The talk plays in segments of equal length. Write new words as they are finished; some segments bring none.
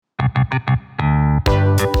Today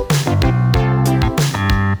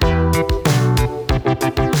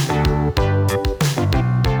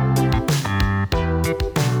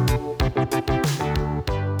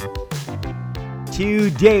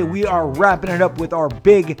we are wrapping it up with our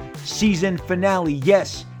big season finale.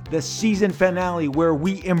 Yes, the season finale where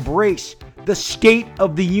we embrace the state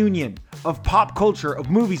of the union of pop culture, of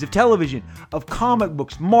movies, of television, of comic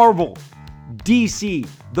books, Marvel, DC,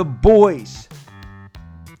 The Boys,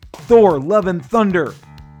 Thor, Love and Thunder,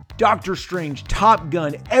 Doctor Strange, Top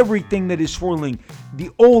Gun, everything that is swirling. The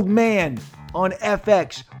Old Man on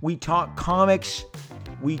FX. We talk comics,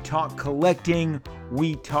 we talk collecting,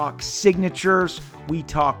 we talk signatures, we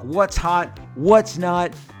talk what's hot, what's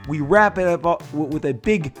not. We wrap it up with a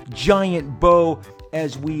big giant bow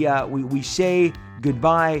as we say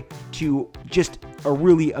goodbye to just a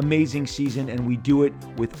really amazing season, and we do it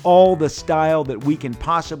with all the style that we can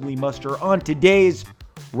possibly muster on today's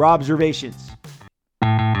Robservations.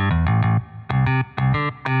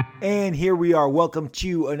 And here we are. Welcome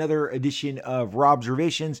to another edition of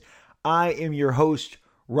Robservations. I am your host,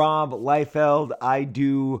 Rob Liefeld. I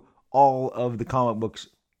do all of the comic books,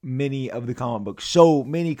 many of the comic books, so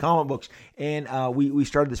many comic books. And we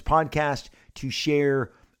started this podcast to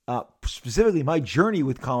share specifically my journey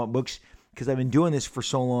with comic books because I've been doing this for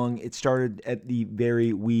so long. It started at the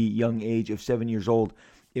very wee young age of 7 years old.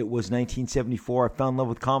 It was 1974. I fell in love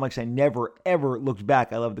with comics. I never, ever looked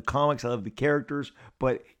back. I love the comics. I love the characters.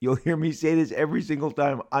 But you'll hear me say this every single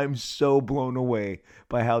time. I'm so blown away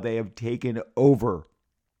by how they have taken over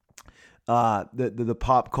the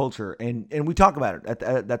pop culture, and we talk about it.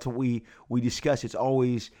 That's what we discuss. It's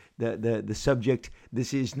always the subject.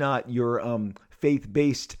 This is not your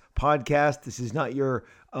faith-based podcast. This is not your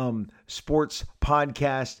sports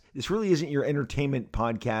podcast. This really isn't your entertainment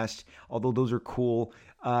podcast. Although those are cool.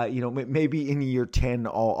 Maybe in year 10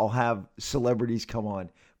 I'll have celebrities come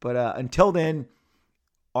on. But until then,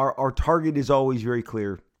 our target is always very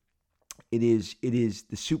clear. It is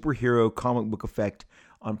the superhero comic book effect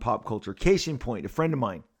on pop culture. Case in point, a friend of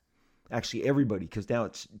mine, actually everybody, because now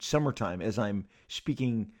it's summertime as I'm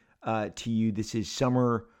speaking to you. This is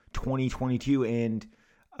summer 2022, and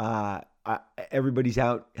everybody's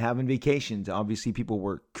out having vacations. Obviously, people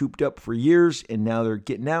were cooped up for years, and now they're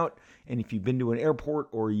getting out. And if you've been to an airport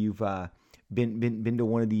or you've been to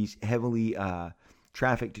one of these heavily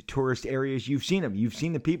trafficked tourist areas, you've seen them. You've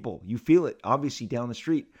seen the people. You feel it, obviously, down the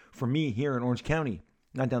street. For me, here in Orange County,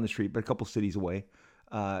 not down the street, but a couple cities away,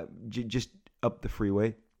 just up the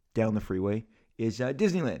freeway, down the freeway, is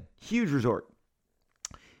Disneyland. Huge resort.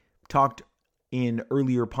 Talked in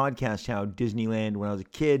earlier podcasts how Disneyland, when I was a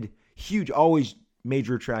kid, huge, always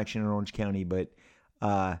major attraction in Orange County, but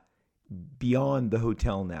beyond the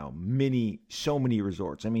hotel now, so many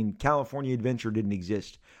resorts. I mean, California Adventure didn't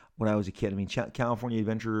exist when I was a kid. I mean, California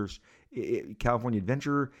Adventure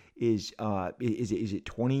is it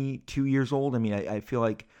 22 years old? I mean, I feel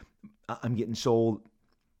like I'm getting sold.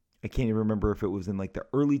 I can't even remember if it was in like the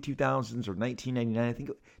early 2000s or 1999. I think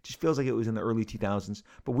it just feels like it was in the early 2000s.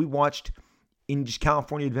 But we watched in just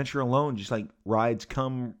California Adventure alone, just like rides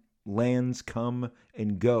come, lands come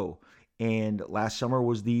and go. And last summer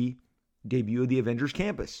was the debut of the Avengers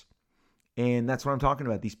Campus. And that's what I'm talking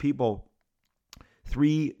about. These people,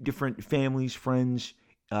 3 different families, friends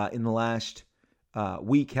in the last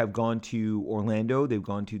week have gone to Orlando. They've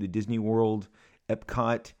gone to the Disney World,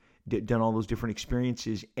 Epcot, done all those different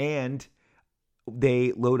experiences, and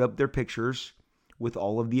they load up their pictures with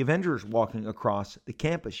all of the Avengers walking across the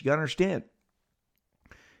campus. You got to understand,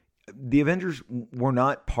 the Avengers were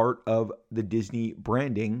not part of the Disney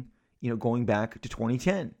branding, going back to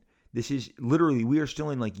 2010. This is literally, we are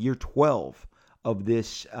still in like year 12 of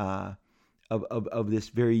this, of this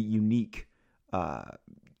very unique,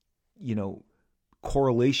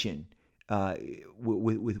 correlation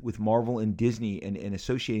with Marvel and Disney and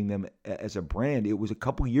associating them as a brand. It was a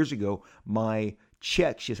couple years ago, my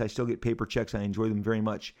checks, yes, I still get paper checks, I enjoy them very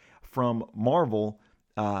much, from Marvel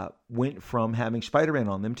went from having Spider-Man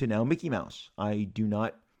on them to now Mickey Mouse. I do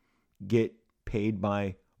not get paid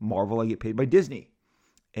by Marvel, I get paid by Disney.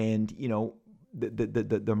 And,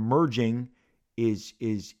 the merging is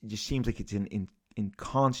just seems like it's in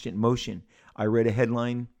constant motion. I read a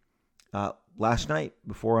headline last night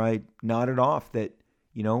before I nodded off that,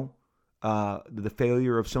 the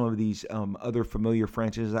failure of some of these other familiar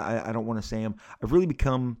franchises. I don't want to say them. I've really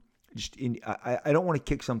become I don't want to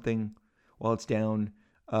kick something while it's down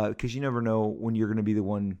because you never know when you're going to be the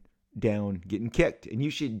one down getting kicked. And you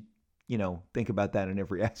should, think about that in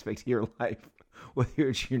every aspect of your life, whether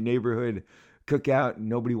it's your neighborhood cookout and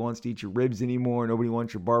nobody wants to eat your ribs anymore. Nobody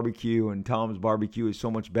wants your barbecue, and Tom's barbecue is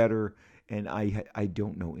so much better. And I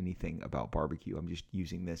don't know anything about barbecue. I'm just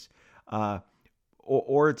using this.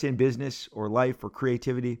 Or it's in business or life or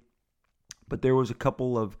creativity. But there was a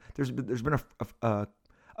couple of, there's been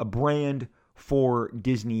a brand for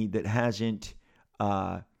Disney that hasn't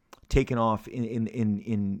taken off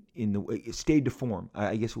in the stayed to form.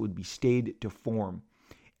 I guess it would be stayed to form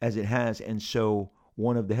as it has. And so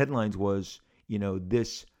one of the headlines was,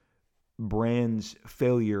 this brand's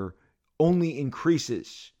failure only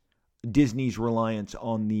increases Disney's reliance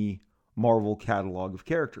on the Marvel catalog of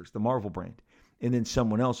characters, the Marvel brand. And then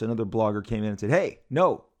someone else, another blogger, came in and said, hey,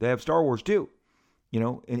 no, they have Star Wars too.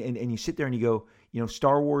 And you sit there and you go,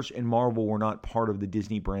 Star Wars and Marvel were not part of the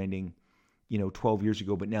Disney branding, 12 years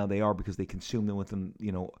ago, but now they are because they consume them within,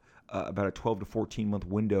 about a 12 to 14 month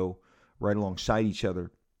window right alongside each other.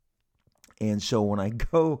 And so when I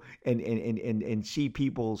go and see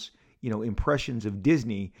people's, impressions of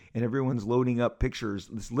Disney, and everyone's loading up pictures,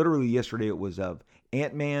 this literally yesterday it was of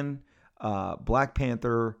Ant-Man, Black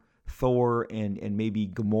Panther, Thor, and maybe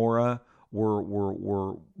Gamora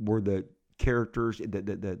were the characters,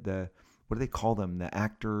 the what do they call them? The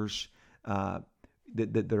actors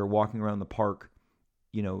that are walking around the park,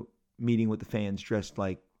 meeting with the fans dressed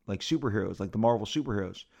like superheroes, like the Marvel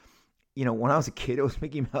superheroes. When I was a kid, it was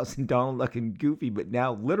Mickey Mouse and Donald Duck and Goofy, but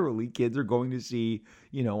now literally kids are going to see,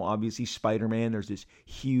 obviously Spider-Man. There's this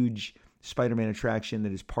huge Spider-Man attraction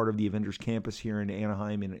that is part of the Avengers campus here in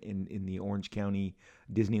Anaheim in the Orange County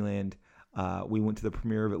Disneyland. We went to the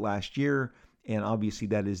premiere of it last year, and obviously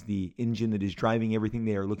that is the engine that is driving everything.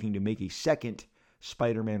 They are looking to make a second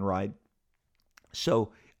Spider-Man ride.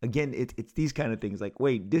 So again, it's these kind of things like,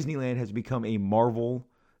 wait, Disneyland has become a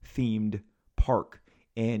Marvel-themed park.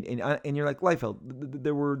 And you're like, Liefeld,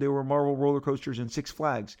 there were Marvel roller coasters and Six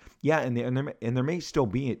Flags, yeah, and there may still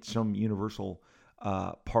be at some Universal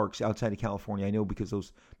parks outside of California. I know because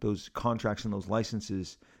those contracts and those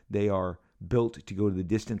licenses, they are built to go to the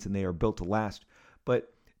distance and they are built to last.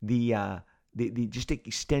 But the just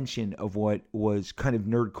extension of what was kind of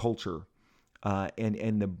nerd culture,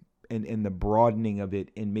 and the broadening of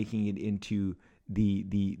it and making it into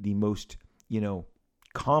the most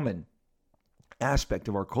common aspect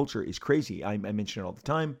of our culture is crazy. I mention it all the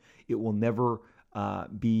time. It will never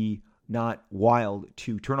be not wild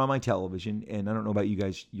to turn on my television, and I don't know about you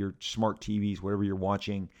guys, your smart TVs, whatever you're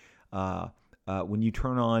watching. When you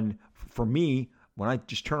turn on, for me, when I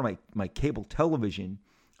just turn on my cable television,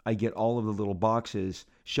 I get all of the little boxes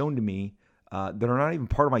shown to me that are not even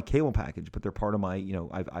part of my cable package, but they're part of my,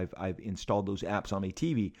 I've installed those apps on my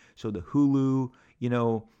TV. So the Hulu,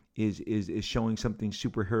 is showing something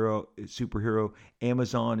superhero.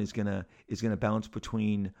 Amazon is gonna bounce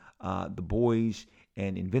between The Boys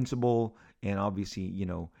and Invincible, and obviously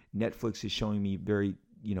Netflix is showing me very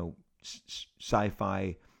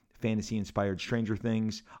sci-fi, fantasy inspired Stranger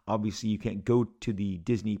Things. Obviously, you can't go to the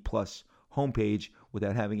Disney Plus homepage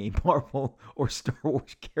without having a Marvel or Star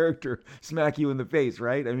Wars character smack you in the face,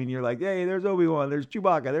 right? I mean, you're like, hey, there's Obi-Wan, there's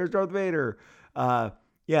Chewbacca, there's Darth Vader. Yeah,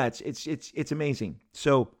 it's amazing.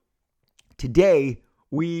 So today,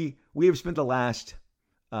 we have spent the last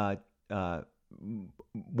well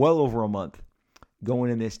over a month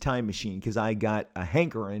going in this time machine because I got a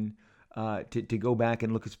hankering to go back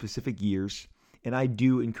and look at specific years. And I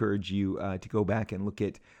do encourage you to go back and look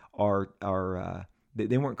at our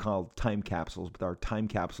they weren't called time capsules, but our time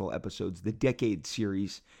capsule episodes. The Decade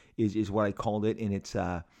series is what I called it, and it's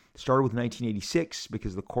started with 1986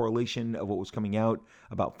 because the correlation of what was coming out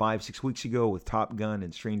about 5-6 weeks ago with Top Gun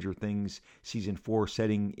and Stranger Things season 4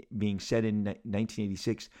 being set in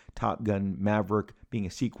 1986, Top Gun Maverick being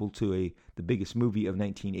a sequel to the biggest movie of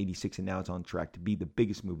 1986, and now it's on track to be the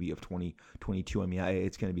biggest movie of 2022. I mean,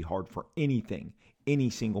 it's going to be hard for any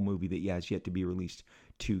single movie that has yet to be released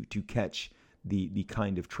to catch the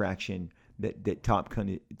kind of traction that Top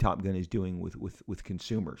Gun is doing with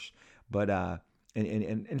consumers. But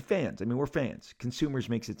and fans. I mean, we're fans. Consumers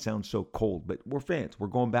makes it sound so cold, but we're fans. We're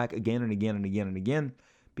going back again and again and again and again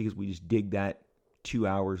because we just dig that 2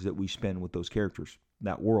 hours that we spend with those characters,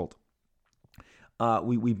 that world.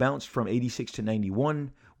 We bounced from 86 to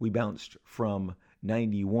 91. We bounced from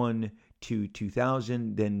 91 to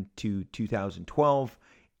 2000, then to 2012,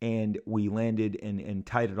 and we landed and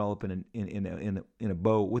tied it all up in a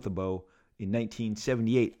bow with a bow in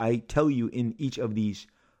 1978. I tell you in each of these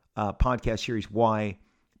podcast series why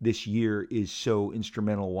this year is so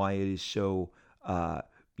instrumental, why it is so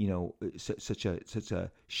such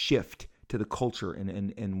a shift to the culture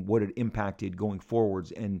and what it impacted going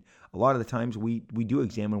forwards. And a lot of the times we do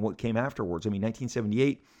examine what came afterwards. I mean,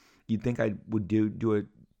 1978 You'd think I would do a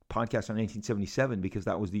podcast on 1977 because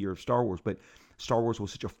that was the year of Star Wars, but Star Wars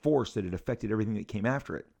was such a force that it affected everything that came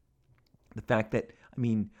after it. The fact that, I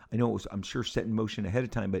mean, I know it was, I'm sure, set in motion ahead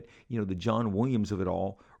of time, but, you know, the John Williams of it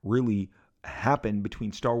all really happened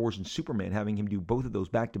between Star Wars and Superman, having him do both of those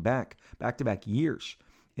back-to-back years.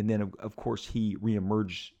 And then, of course, he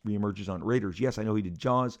reemerges on Raiders. Yes, I know he did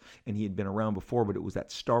Jaws, and he had been around before, but it was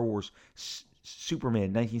that Star Wars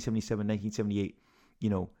Superman 1977, 1978, you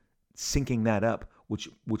know, syncing that up, which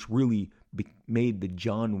really made the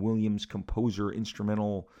John Williams composer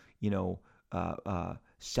instrumental, you know,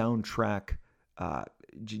 soundtrack,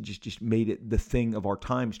 just made it the thing of our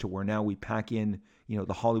times, to where now we pack in, you know,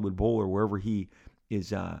 the Hollywood Bowl or wherever he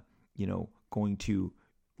is, you know, going to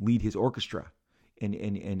lead his orchestra, and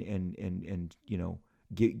you know,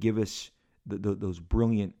 give us those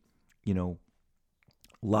brilliant, you know,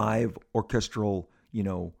 live orchestral, you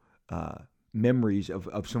know, memories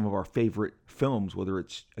of some of our favorite films, whether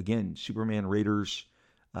it's, again, Superman, Raiders,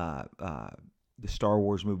 the Star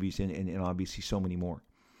Wars movies, and obviously so many more.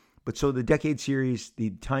 But so the Decade series,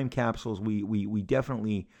 the time capsules, we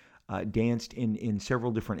definitely danced in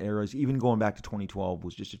several different eras. Even going back to 2012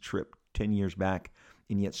 was just a trip 10 years back,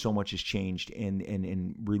 and yet so much has changed.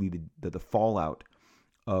 And really the fallout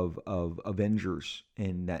of Avengers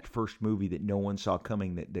and that first movie that no one saw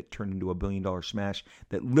coming, that turned into $1 billion smash,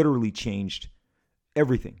 that literally changed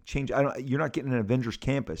everything. You're not getting an Avengers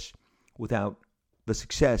campus without the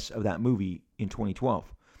success of that movie in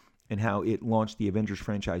 2012. And how it launched the Avengers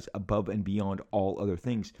franchise above and beyond all other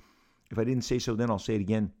things. If I didn't say so then, I'll say it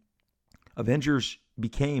again. Avengers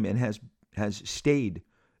became and has stayed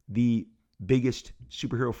the biggest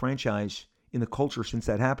superhero franchise in the culture since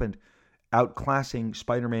that happened, outclassing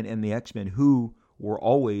Spider-Man and the X-Men, who were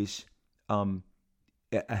always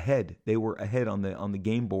ahead. They were ahead on the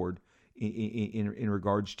game board in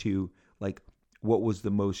regards to, like, what was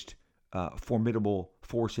the most formidable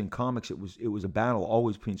force in comics. It was a battle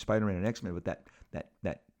always between Spider-Man and X-Men, but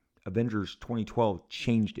that Avengers 2012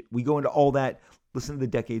 changed it. We go into all that. Listen to the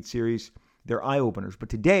Decade series; they're eye openers. But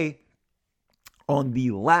today, on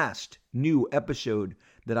the last new episode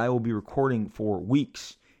that I will be recording for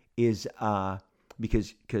weeks, is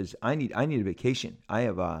because I need a vacation. I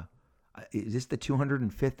have is this the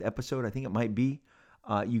 205th episode? I think it might be.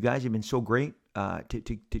 You guys have been so great to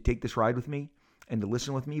take this ride with me and to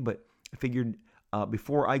listen with me, but I figured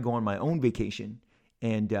before I go on my own vacation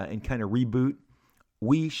and kind of reboot,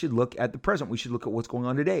 we should look at the present. We should look at what's going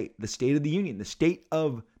on today, the state of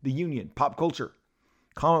the union, pop culture,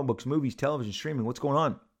 comic books, movies, television, streaming, what's going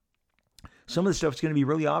on. Some of the stuff is going to be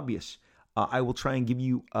really obvious. I will try and give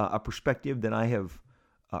you a perspective that I have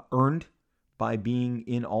earned by being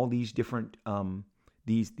in all these different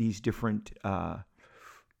different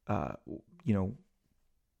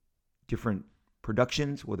different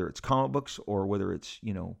productions, whether it's comic books or whether it's,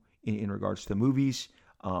 you know, in regards to movies,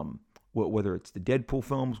 whether it's the Deadpool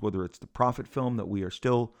films, whether it's the Prophet film that we are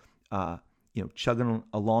still, chugging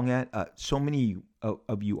along at. So many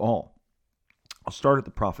of you all. I'll start at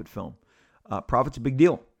the Prophet film. Prophet's a big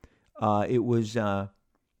deal. It was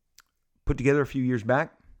put together a few years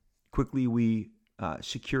back. Quickly, we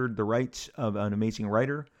secured the rights of an amazing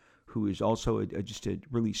writer who is also just a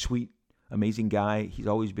really sweet, amazing guy. He's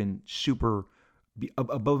always been super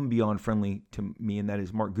above and beyond friendly to me, and that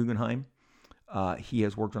is Mark Guggenheim. He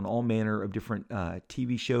has worked on all manner of different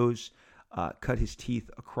TV shows, cut his teeth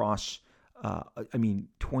across,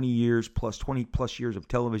 20 years plus years of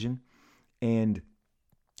television, and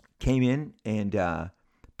came in and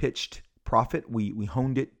pitched Prophet. We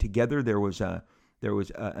honed it together. There was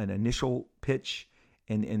an initial pitch,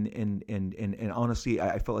 and honestly,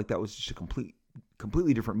 I felt like that was just a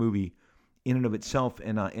completely different movie in and of itself.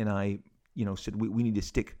 And I said we need to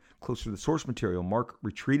stick closer to the source material. Mark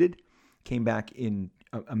retreated, came back in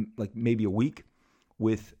like maybe a week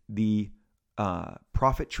with the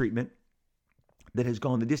Prophet treatment that has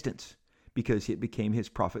gone the distance because it became his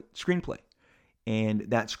Prophet screenplay. And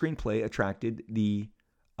that screenplay attracted the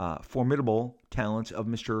formidable talents of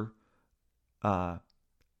Mr.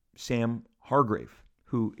 Sam Hargrave,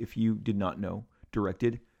 who, if you did not know,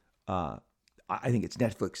 directed, I think it's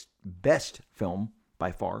Netflix's best film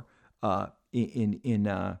by far,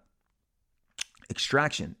 in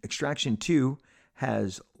Extraction. Extraction 2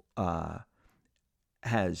 has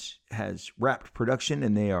wrapped production,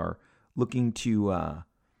 and they are looking to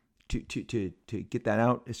get that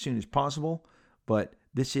out as soon as possible. But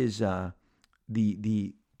this is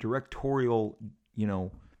the directorial,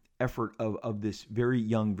 effort of this very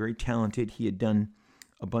young, very talented. He had done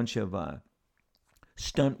a bunch of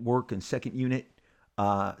stunt work and second unit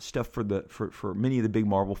stuff for many of the big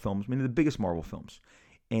Marvel films, many of the biggest Marvel films.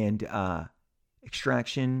 And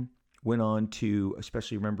Extraction went on to,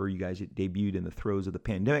 especially remember you guys, it debuted in the throes of the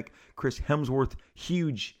pandemic. Chris Hemsworth,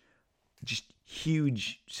 huge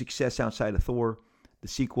success outside of Thor. The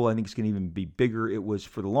sequel, I think, is going to even be bigger. It was,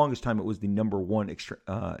 for the longest time, it was the number one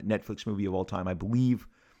Netflix movie of all time. I believe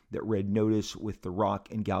that Red Notice with The Rock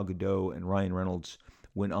and Gal Gadot and Ryan Reynolds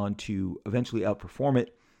went on to eventually outperform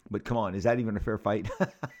it. But come on, is that even a fair fight?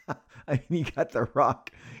 I mean, you got The Rock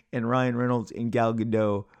and Ryan Reynolds and Gal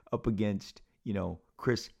Gadot up against,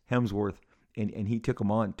 Chris Hemsworth, and he took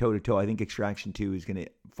them on toe-to-toe. I think Extraction 2 is going to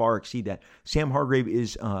far exceed that. Sam Hargrave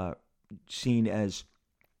is seen as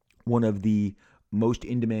one of the most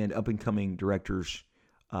in-demand, up-and-coming directors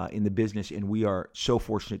in the business, and we are so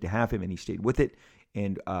fortunate to have him, and he stayed with it.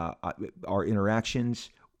 And our interactions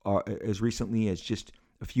are, as recently as just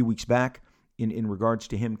a few weeks back, in regards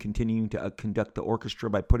to him continuing to conduct the orchestra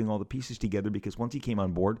by putting all the pieces together, because once he came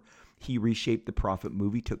on board, he reshaped the Prophet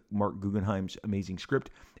movie, took Mark Guggenheim's amazing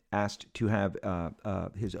script, asked to have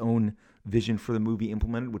his own vision for the movie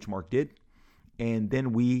implemented, which Mark did, and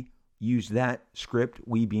then we used that script,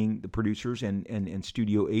 we being the producers and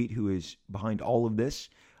Studio 8, who is behind all of this,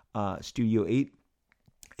 Studio 8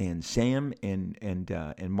 and Sam and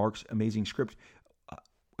Mark's amazing script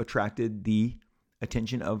attracted the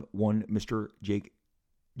attention of one Mr. Jake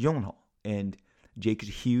Gyllenhaal. And Jake is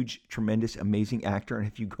a huge, tremendous, amazing actor. And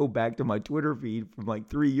if you go back to my Twitter feed from like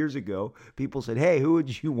 3 years ago, people said, hey, who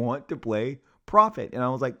would you want to play Prophet? And I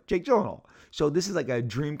was like, Jake Gyllenhaal. So this is like a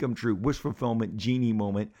dream come true, wish fulfillment, genie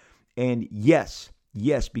moment. And yes,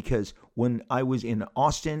 because when I was in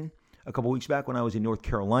Austin a couple weeks back, when I was in North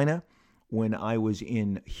Carolina, when I was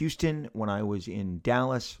in Houston, when I was in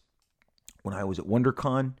Dallas, when I was at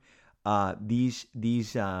WonderCon,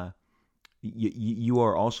 you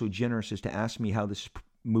are also generous as to ask me how this is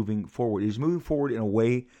moving forward. It is moving forward in a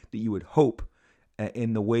way that you would hope,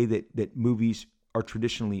 in the way that movies are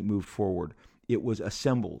traditionally moved forward. It was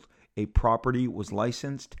assembled. A property was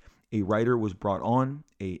licensed. A writer was brought on.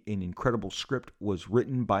 An incredible script was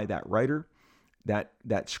written by that writer.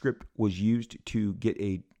 That script was used to get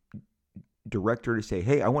a director to say,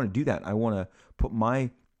 hey, I want to do that. I want to put my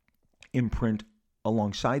imprint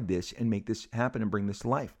alongside this and make this happen and bring this to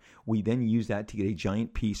life. We then use that to get a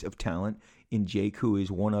giant piece of talent in Jake, who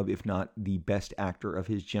is one of, if not the best actor of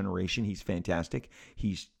his generation. He's fantastic.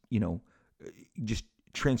 He's, just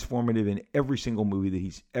transformative in every single movie that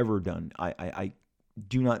he's ever done. I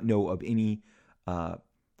do not know of any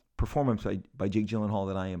performance by Jake Gyllenhaal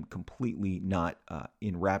that I am completely not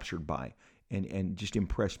enraptured by and just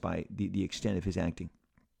impressed by the extent of his acting.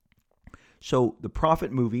 So the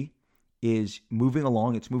Prophet movie is moving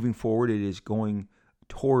along. It's moving forward. It is going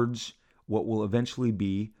towards what will eventually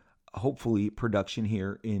be, hopefully, production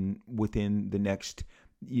here within the next.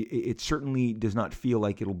 It certainly does not feel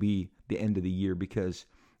like it'll be the end of the year, because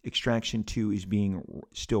Extraction 2 is being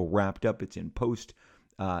still wrapped up. It's in post.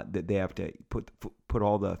 That they have to put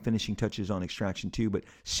all the finishing touches on Extraction 2. But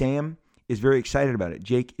Sam is very excited about it.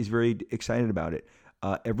 Jake is very excited about it.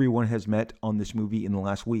 Everyone has met on this movie in the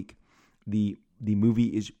last week. The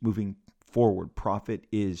movie is moving forward. Prophet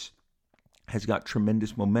has got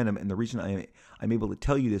tremendous momentum, and the reason I'm able to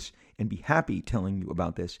tell you this and be happy telling you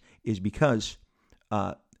about this is because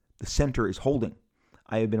the center is holding.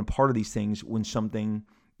 I have been a part of these things when something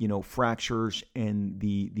fractures and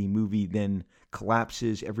the movie then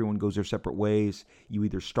collapses. Everyone goes their separate ways. You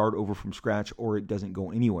either start over from scratch or it doesn't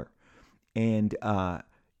go anywhere. And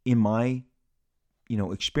in my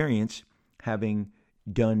experience, having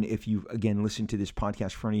done, if you've again listened to this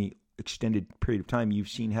podcast for any extended period of time, you've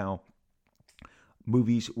seen how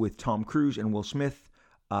movies with Tom Cruise and Will Smith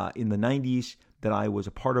in the 90s that I was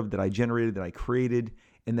a part of, that I generated, that I created,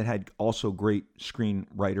 and that had also great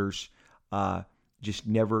screenwriters, just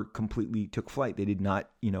never completely took flight. They did not,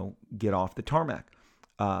 get off the tarmac.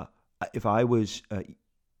 If I was,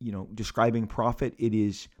 describing Prophet, it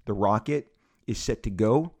is the rocket is set to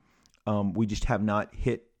go. We just have not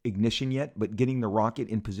hit ignition yet, but getting the rocket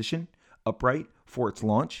in position upright for its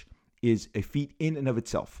launch is a feat in and of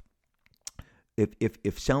itself.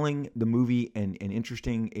 If selling the movie and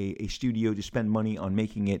interesting a studio to spend money on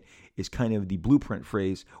making it is kind of the blueprint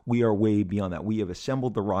phrase, we are way beyond that. We have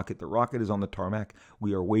assembled the rocket. The rocket is on the tarmac.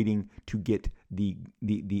 We are waiting to get the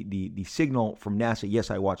signal from NASA. Yes,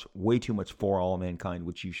 I watch way too much For All Mankind,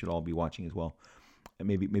 which you should all be watching as well. And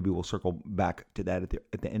maybe we'll circle back to that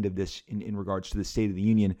at the end of this in regards to the State of the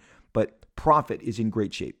Union. But Prophet is in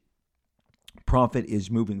great shape. Prophet is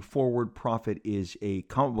moving forward. Prophet is a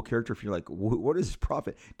comic book character. If you're like, what is this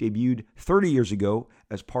Prophet? Debuted 30 years ago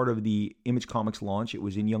as part of the Image Comics launch. It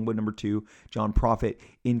was in Youngblood #2, John Prophet,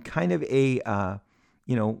 in kind of a,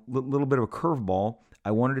 little bit of a curveball.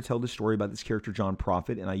 I wanted to tell the story about this character, John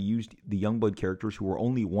Prophet, and I used the Youngblood characters who were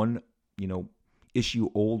only one, issue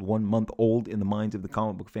old, 1 month old in the minds of the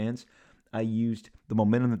comic book fans. I used the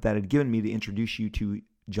momentum that had given me to introduce you to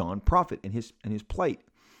John Prophet and his plight.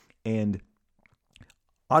 And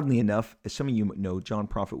oddly enough, as some of you know, John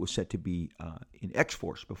Prophet was set to be in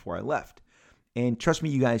X-Force before I left. And trust me,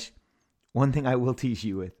 you guys, one thing I will tease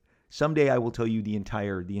you with, someday I will tell you the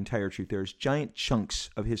entire truth. There's giant chunks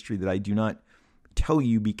of history that I do not tell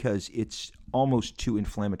you because it's almost too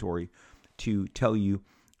inflammatory to tell you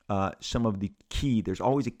some of the key. There's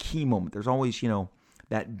always a key moment. There's always,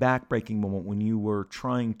 that backbreaking moment when you were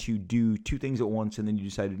trying to do two things at once and then you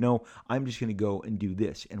decided, no, I'm just going to go and do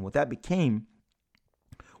this. And what that became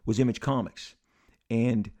was Image Comics.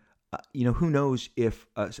 And, who knows if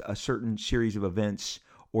a certain series of events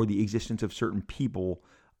or the existence of certain people,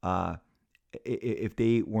 if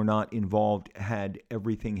they were not involved, had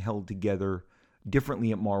everything held together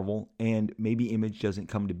differently at Marvel, and maybe Image doesn't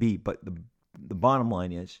come to be. But the bottom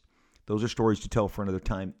line is, those are stories to tell for another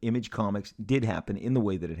time. Image Comics did happen in the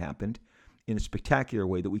way that it happened, in a spectacular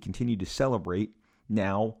way that we continue to celebrate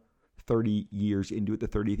now, 30 years into it, the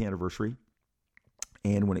 30th anniversary.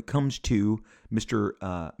 And when it comes to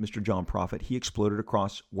Mr. John Prophet, he exploded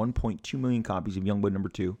across 1.2 million copies of Youngblood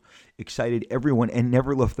 #2, excited everyone, and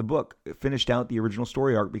never left the book. It finished out the original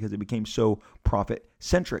story arc because it became so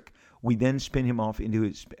Prophet-centric. We then spun him off into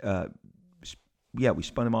his, we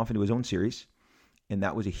spun him off into his own series, and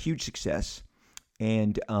that was a huge success.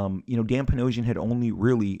 And, Dan Panosian had only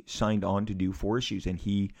really signed on to do 4 issues, and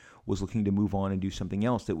he was looking to move on and do something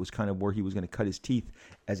else. That was kind of where he was going to cut his teeth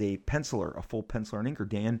as a penciler, a full penciler and inker.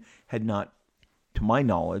 Dan had not, to my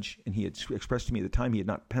knowledge, and he had expressed to me at the time, he had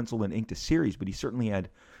not penciled and inked a series, but he certainly had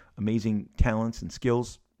amazing talents and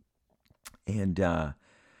skills. And, now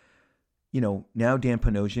Dan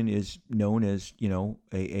Panosian is known as,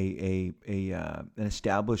 an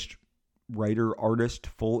established writer, artist,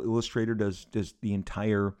 full illustrator, does the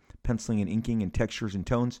entire penciling and inking and textures and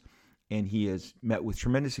tones, and he has met with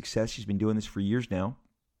tremendous success. He's been doing this for years now.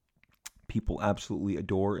 People absolutely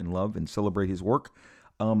adore and love and celebrate his work.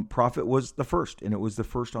 Prophet was the first, and it was the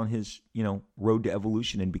first on his, road to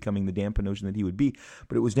evolution and becoming the Dan Panosian that he would be,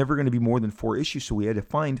 but it was never going to be more than 4 issues, so we had to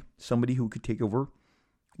find somebody who could take over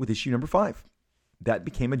with issue number 5. That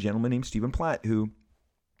became a gentleman named Stephen Platt, who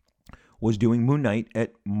was doing Moon Knight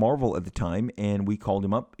at Marvel at the time, and we called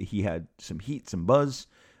him up. He had some heat, some buzz.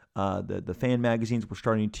 The fan magazines were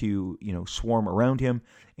starting to, swarm around him,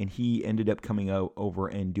 and he ended up coming over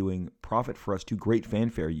and doing Prophet for us to great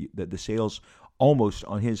fanfare. The sales almost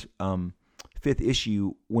on his 5th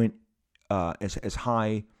issue went as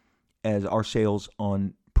high as our sales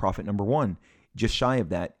on Prophet #1, just shy of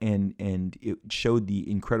that, and it showed the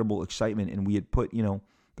incredible excitement. And we had put,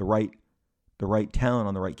 the right talent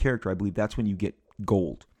on the right character. I believe that's when you get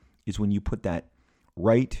gold, is when you put that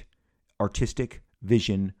right artistic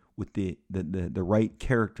vision with the right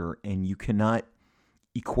character, and you cannot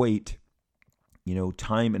equate,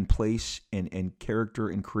 time and place and character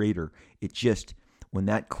and creator. It just, when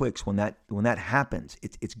that clicks, when that happens,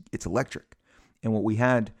 it's electric. And what we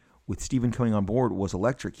had with Stephen coming on board was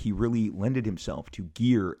electric. He really lended himself to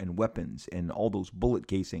gear and weapons and all those bullet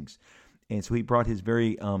casings. And so he brought his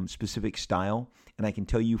very specific style. And I can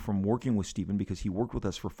tell you from working with Stephen, because he worked with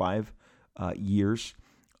us for 5 years,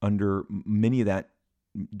 under many of that,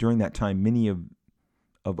 during that time, many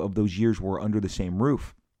of those years were under the same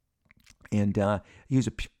roof. And he was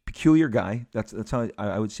a peculiar guy. That's how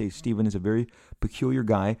I would say Stephen is a very peculiar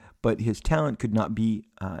guy, but his talent could not be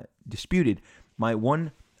disputed. My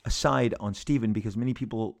one aside on Stephen, because many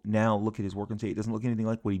people now look at his work and say it doesn't look anything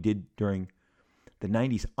like what he did during the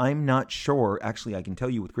 90s. I'm not sure. Actually, I can tell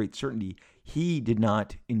you with great certainty, he did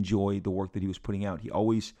not enjoy the work that he was putting out. He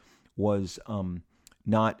always was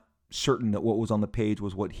not certain that what was on the page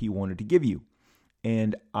was what he wanted to give you.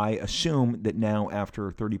 And I assume that now,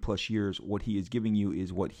 after 30 plus years, what he is giving you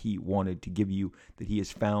is what he wanted to give you, that he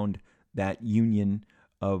has found that union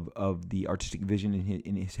of the artistic vision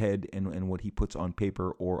in his head and what he puts on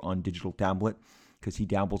paper or on digital tablet, because he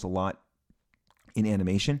dabbles a lot in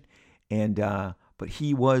animation. And but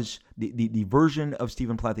he was the version of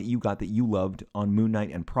Stephen Platt that you got, that you loved on Moon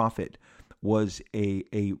Knight and Prophet, was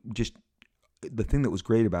a just, the thing that was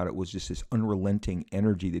great about it was just this unrelenting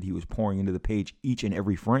energy that he was pouring into the page each and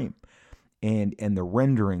every frame. and the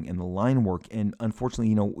rendering and the line work. And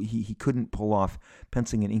unfortunately, he couldn't pull off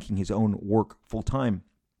penciling and inking his own work full time.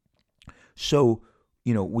 So,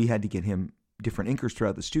 we had to get him different inkers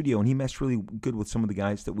throughout the studio, and he meshed really good with some of the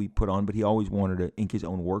guys that we put on, but he always wanted to ink his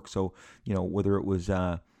own work. So, whether it was,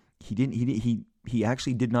 he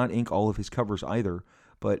actually did not ink all of his covers either.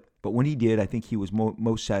 But when he did, I think he was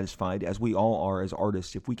most satisfied, as we all are as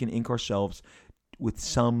artists. If we can ink ourselves with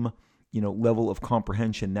some, level of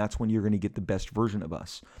comprehension, that's when you're going to get the best version of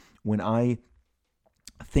us. When I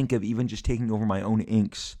think of even just taking over my own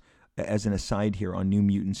inks, as an aside here on New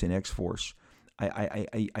Mutants and X-Force,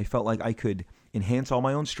 I felt like I could enhance all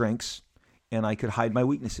my own strengths and I could hide my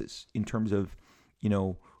weaknesses in terms of,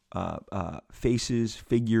 faces,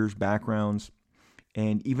 figures, backgrounds.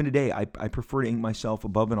 And even today, I prefer to ink myself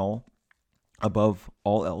above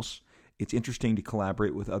all else. It's interesting to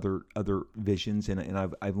collaborate with other visions,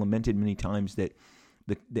 and I've lamented many times that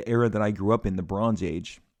the era that I grew up in, the Bronze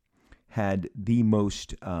Age, had the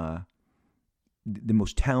most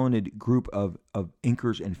talented group of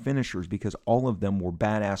inkers and finishers, because all of them were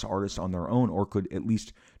badass artists on their own, or could at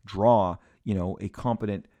least draw, a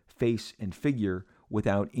competent face and figure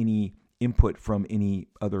without any input from any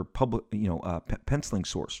other public, penciling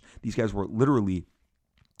source. These guys were literally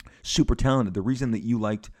super talented. The reason that you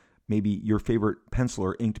liked maybe your favorite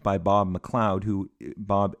penciler inked by Bob McLeod,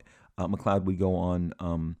 McLeod would go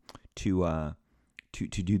on to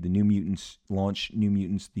do the New Mutants, launch New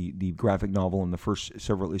Mutants, the graphic novel, in the first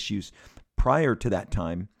several issues. Prior to that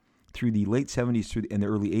time, through the late 70s and the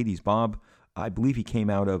early 80s, Bob, I believe he came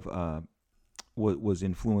out of, was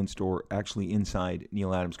influenced or actually inside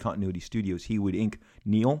Neal Adams Continuity Studios. He would ink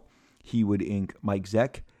Neal, he would ink Mike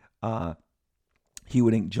Zeck, he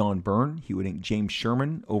would ink John Byrne, he would ink James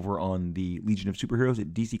Sherman over on the Legion of Superheroes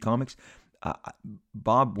at DC Comics.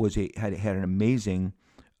 Bob had an amazing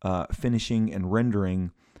finishing and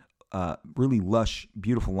rendering, really lush,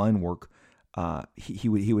 beautiful line work. He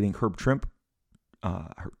would ink Herb Trimpe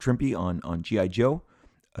on G.I. Joe,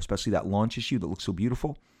 especially that launch issue that looks so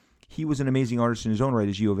beautiful. He was an amazing artist in his own right,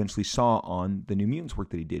 as you eventually saw on the New Mutants work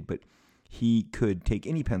that he did, but he could take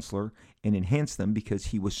any penciler and enhance them because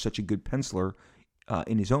he was such a good penciler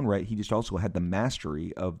in his own right. He just also had the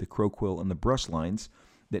mastery of the crow quill and the brush lines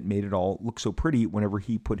that made it all look so pretty whenever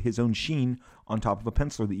he put his own sheen on top of a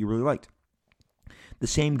penciler that you really liked. The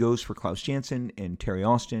same goes for Klaus Janson and Terry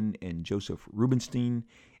Austin and Joseph Rubinstein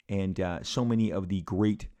and so many of the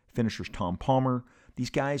great finishers, Tom Palmer. These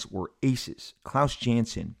guys were aces. Klaus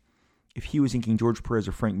Janson, if he was inking George Perez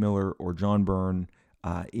or Frank Miller or John Byrne,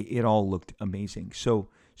 it all looked amazing. So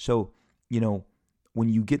when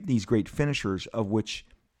you get these great finishers, of which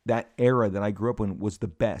that era that I grew up in was the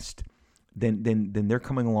best, then they're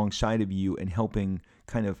coming alongside of you and helping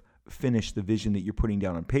kind of finish the vision that you're putting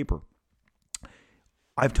down on paper.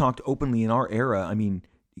 I've talked openly in our era. I mean,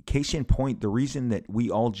 case in point, the reason that we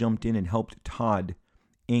all jumped in and helped Todd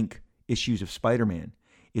ink issues of Spider-Man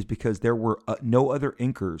is because there were no other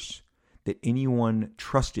inkers that anyone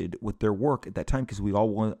trusted with their work at that time, because we all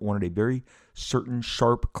wanted a very certain,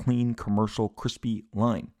 sharp, clean, commercial, crispy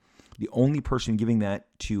line. The only person giving that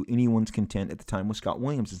to anyone's content at the time was Scott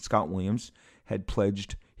Williams, and Scott Williams had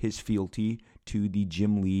pledged his fealty to the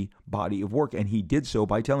Jim Lee body of work, and he did so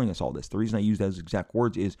by telling us all this. The reason I use those exact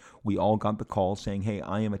words is we all got the call saying, "Hey,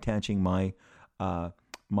 I am attaching my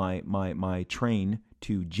train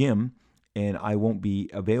to Jim, and I won't be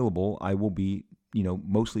available. I will be,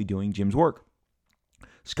 mostly doing Jim's work."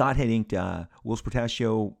 Scott had inked Whilce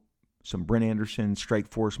Portacio, some Brent Anderson, Strike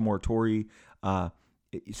Force, Moratori.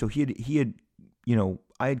 So he had,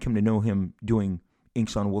 I had come to know him doing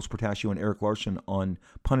inks on Whilce Portacio and Eric Larson on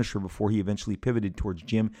Punisher before he eventually pivoted towards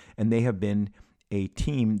Jim, and they have been a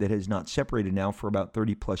team that has not separated now for about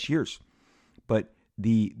 30 plus years. But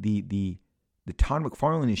the Todd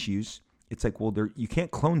McFarlane issues, it's like, well, you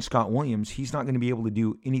can't clone Scott Williams. He's not going to be able to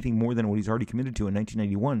do anything more than what he's already committed to in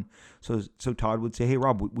 1991. So Todd would say, "Hey,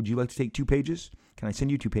 Rob, would you like to take 2 pages? Can I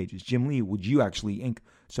send you 2 pages? Jim Lee, would you actually ink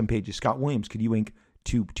some pages? Scott Williams, could you ink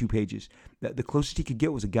two pages?" The closest he could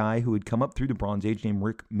get was a guy who had come up through the Bronze Age named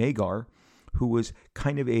Rick Magar, who was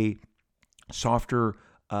kind of a softer,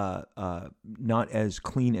 not as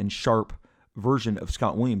clean and sharp version of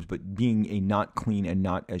Scott Williams, but being a not clean and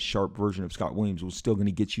not as sharp version of Scott Williams was still going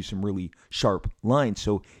to get you some really sharp lines.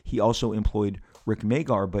 So he also employed Rick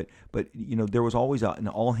Magar, but there was always an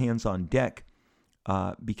all hands on deck,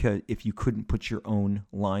 because if you couldn't put your own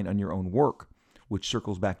line on your own work, which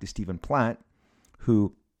circles back to Stephen Platt,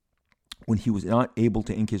 who when he was not able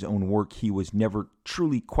to ink his own work, he was never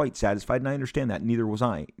truly quite satisfied, and I understand that. Neither was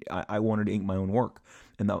I. I wanted to ink my own work.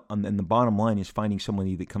 And the bottom line is finding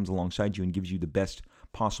somebody that comes alongside you and gives you the best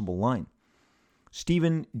possible line.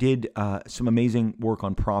 Steven did some amazing work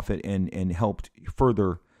on Prophet and helped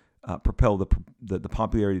further propel the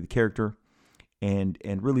popularity of the character. And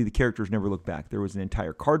really, the characters never looked back. There was an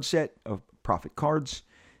entire card set of Prophet cards.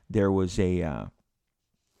 There was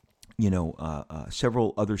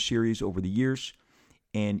several other series over the years,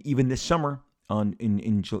 and even this summer,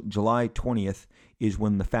 in July 20th, is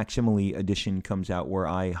when the facsimile edition comes out, where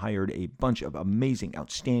I hired a bunch of amazing,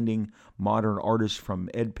 outstanding modern artists, from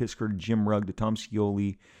Ed Piskor to Jim Rugg to Tom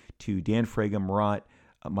Scioli to Dan Fraga, Marat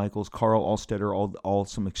Michaels, Carl Alstetter, all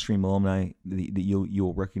some extreme alumni that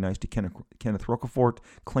you'll recognize, to Kenneth Rocafort,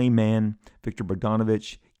 Clay Mann, Victor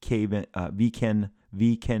Bogdanovich,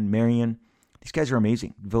 V. Ken Marion. These guys are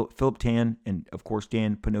amazing. Philip Tan, and of course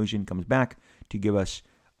Dan Panosian comes back to give us.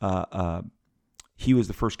 He was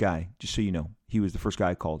the first guy, just so you know. He was the first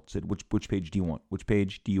guy I called, said, which page do you want? Which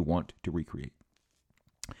page do you want to recreate?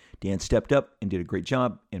 Dan stepped up and did a great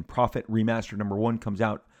job, and Prophet Remastered #1 comes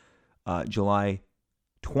out July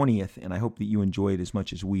 20th, and I hope that you enjoy it as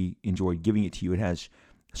much as we enjoyed giving it to you. It has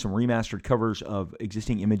some remastered covers of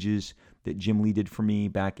existing images that Jim Lee did for me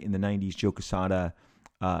back in the 90s, Joe Quesada.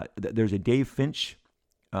 There's a Dave Finch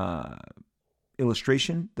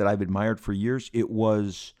illustration that I've admired for years. It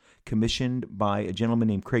was commissioned by a gentleman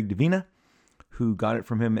named Craig Davina, who got it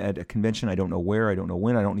from him at a convention. I don't know where, I don't know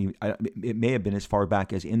when, it may have been as far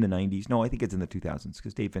back as in the 90s. No, I think it's in the 2000s,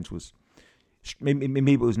 because Dave Finch was,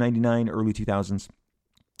 maybe it was 99, early 2000s.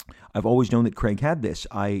 I've always known that Craig had this.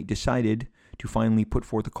 I decided to finally put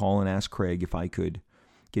forth a call and ask Craig if I could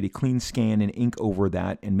get a clean scan and ink over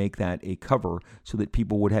that and make that a cover so that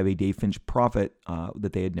people would have a Dave Finch Prophet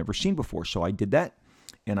that they had never seen before. So I did that,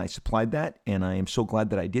 and I supplied that, and I am so glad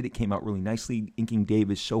that I did. It came out really nicely. Inking Dave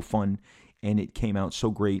is so fun, and it came out so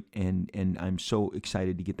great, and I'm so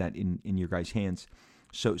excited to get that in your guys' hands.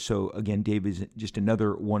 So again, Dave is just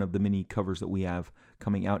another one of the many covers that we have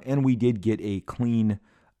coming out, and we did get a clean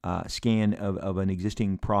scan of an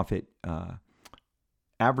existing Prophet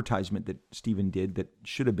advertisement that Steven did that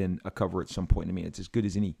should have been a cover at some point. I mean, it's as good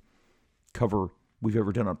as any cover we've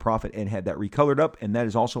ever done on Prophet, and had that recolored up, and that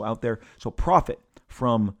is also out there. So Prophet,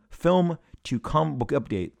 from film to comic book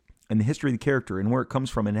update, and the history of the character and where it comes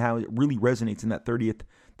from and how it really resonates in that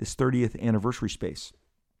 30th anniversary space.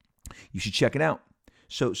 You should check it out.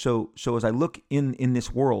 So as I look in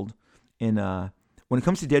this world, and when it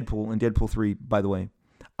comes to Deadpool and Deadpool 3, by the way,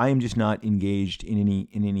 I am just not engaged in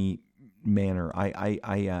any manner.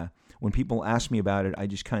 I when people ask me about it, I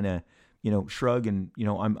just kind of shrug, and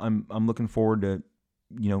I'm looking forward to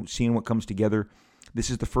seeing what comes together. This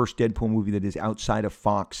is the first Deadpool movie that is outside of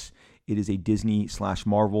Fox. It is a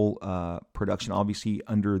Disney/Marvel production, obviously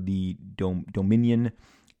under the dominion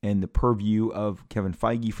and the purview of Kevin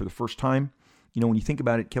Feige for the first time. When you think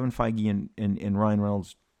about it, Kevin Feige and Ryan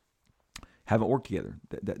Reynolds haven't worked together.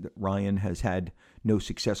 That Ryan has had no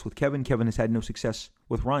success with Kevin. Kevin has had no success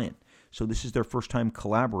with Ryan. So this is their first time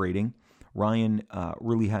collaborating. Ryan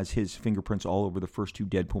really has his fingerprints all over the first two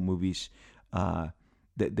Deadpool movies.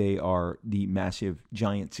 That they are the massive,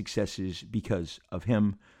 giant successes because of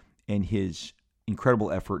him and his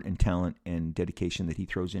incredible effort and talent and dedication that he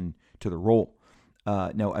throws into the role.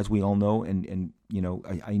 Now, as we all know, and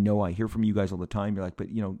I know I hear from you guys all the time. You're like, but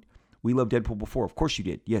we loved Deadpool before. Of course you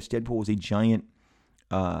did. Yes, Deadpool was a giant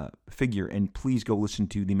figure, and please go listen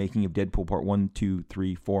to the making of Deadpool Part 1, 2,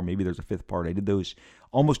 3, 4. Maybe there's a fifth part. I did those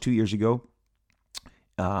almost 2 years ago.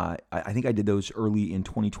 I think I did those early in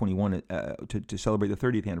 2021 to celebrate the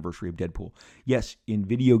 30th anniversary of Deadpool. Yes, in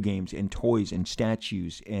video games and toys and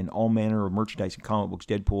statues and all manner of merchandise and comic books,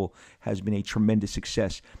 Deadpool has been a tremendous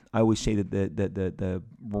success. I always say that the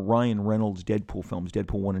Ryan Reynolds Deadpool films,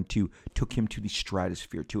 Deadpool 1 and 2, took him to the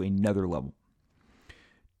stratosphere, to another level,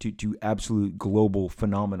 to absolute global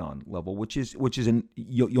phenomenon level, which is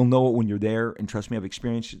you'll know it when you're there, and trust me, I've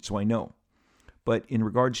experienced it, so I know. But in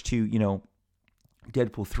regards to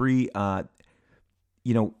Deadpool 3,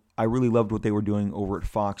 I really loved what they were doing over at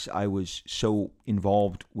Fox. I was so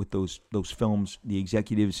involved with those films. The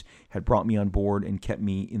executives had brought me on board and kept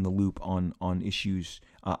me in the loop on issues.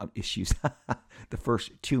 The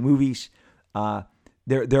first two movies.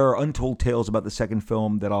 There are untold tales about the second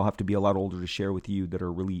film that I'll have to be a lot older to share with you that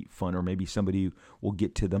are really fun, or maybe somebody will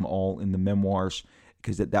get to them all in the memoirs,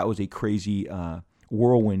 because that was a crazy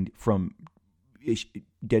whirlwind from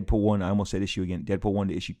Deadpool 1, I almost said issue again, Deadpool 1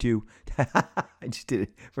 to issue 2. I just did it.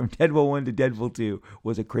 From Deadpool 1 to Deadpool 2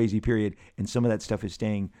 was a crazy period, and some of that stuff is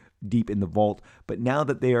staying deep in the vault. But now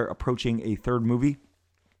that they are approaching a third movie,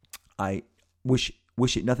 I wish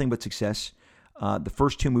it nothing but success. The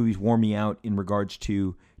first two movies wore me out in regards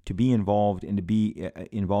to be involved and to be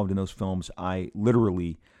involved in those films. I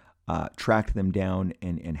literally tracked them down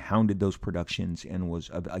and hounded those productions, and was,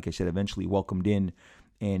 like I said, eventually welcomed in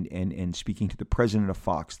and speaking to the president of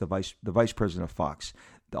Fox, the vice president of Fox,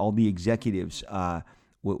 all the executives,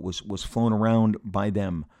 was flown around by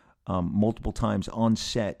them multiple times on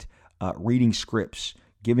set, reading scripts,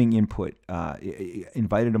 giving input,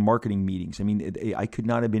 invited to marketing meetings. I mean, I could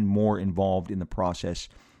not have been more involved in the process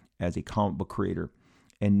as a comic book creator.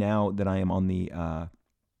 And now that I am on the,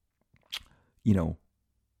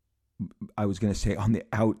 I was going to say on the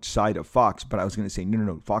outside of Fox, but I was going to say,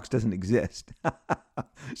 no, Fox doesn't exist.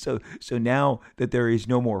 So now that there is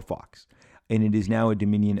no more Fox, and it is now a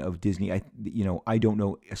dominion of Disney, I don't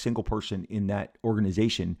know a single person in that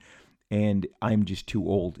organization, and I'm just too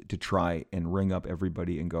old to try and ring up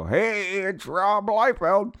everybody and go, hey, it's Rob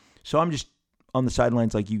Liefeld. So I'm just on the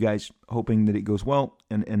sidelines like you guys, hoping that it goes well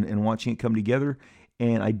and watching it come together.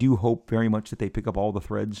 And I do hope very much that they pick up all the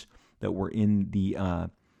threads that were in the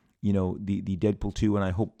Deadpool 2, and I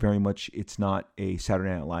hope very much it's not a Saturday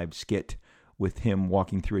Night Live skit with him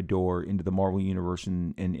walking through a door into the Marvel Universe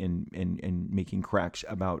and making cracks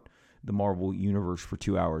about the Marvel Universe for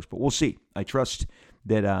 2 hours. But we'll see. I trust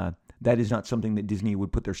that that is not something that Disney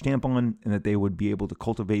would put their stamp on, and that they would be able to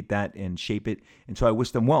cultivate that and shape it. And so I wish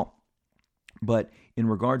them well. But in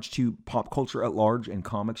regards to pop culture at large and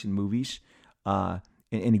comics and movies,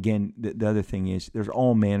 and again, the other thing is there's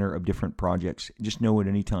all manner of different projects. Just know at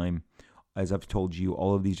any time, as I've told you,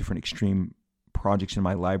 all of these different extreme projects in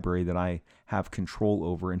my library that I have control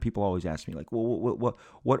over. And people always ask me, like, well,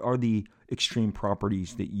 what are the extreme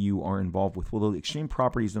properties that you are involved with? Well, the extreme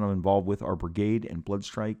properties that I'm involved with are Brigade and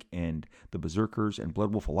Bloodstrike and the Berserkers and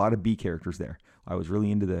Bloodwolf. A lot of B characters there. I was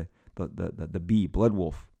really into the B,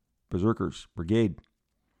 Bloodwolf, Berserkers, Brigade,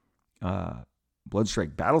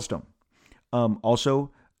 Bloodstrike, Battlestone.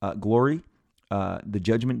 Also, Glory, the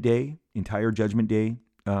Judgment Day, entire Judgment Day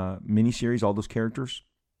miniseries, all those characters.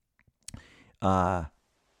 War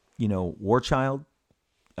Child.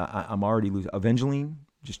 I'm already losing. Evangeline,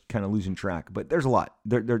 just kind of losing track. But there's a lot.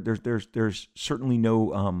 There's certainly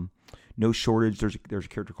no shortage. There's a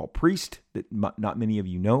character called Priest that not many of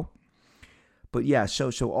you know. But yeah,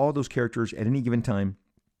 so all those characters at any given time.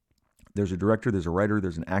 There's a director, there's a writer,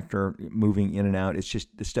 there's an actor moving in and out. It's just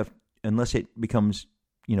the stuff. Unless it becomes,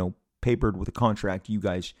 papered with a contract, you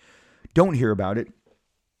guys don't hear about it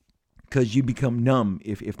because you become numb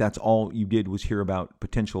if that's all you did was hear about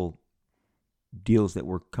potential deals that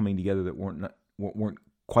were coming together that weren't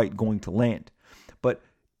quite going to land. But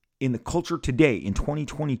in the culture today, in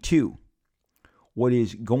 2022, what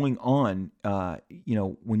is going on,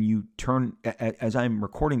 when you turn, as I'm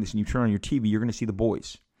recording this and you turn on your TV, you're going to see The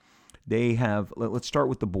Boys. They have, let's start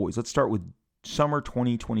with The Boys. Let's start with Summer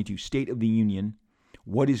 2022, State of the Union.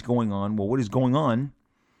 What is going on? Well, what is going on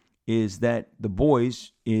is that The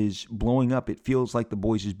Boys is blowing up. It feels like The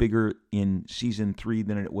Boys is bigger in season 3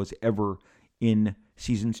 than it was ever in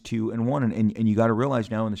seasons 2 and 1. And you got to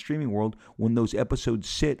realize now in the streaming world, when those episodes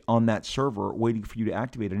sit on that server waiting for you to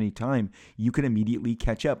activate at any time, you can immediately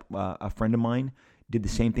catch up. A friend of mine did the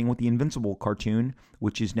same thing with the Invincible cartoon,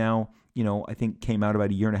 which is now, I think came out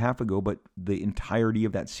about a year and a half ago, but the entirety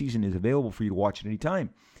of that season is available for you to watch at any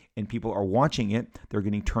time. And people are watching it, they're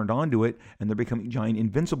getting turned on to it, and they're becoming giant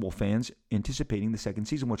Invincible fans, anticipating the second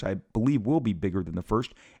season, which I believe will be bigger than the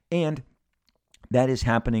first. And that is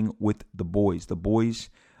happening with The Boys. The Boys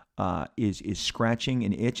is scratching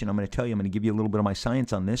an itch, and I'm going to tell you, I'm going to give you a little bit of my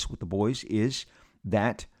science on this with The Boys, is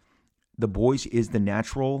that The Boys is the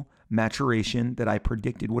natural maturation that I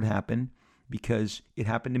predicted would happen, because it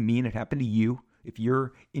happened to me and it happened to you. If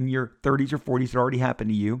you're in your 30s or 40s, it already happened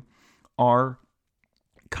to you. Our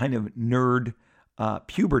kind of nerd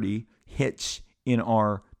puberty hits in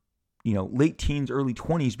our late teens, early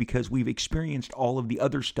 20s, because we've experienced all of the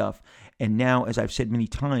other stuff. And now, as I've said many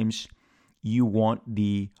times, you want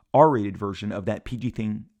the R-rated version of that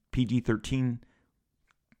PG-13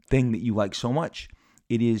 thing that you like so much.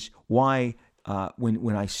 It is why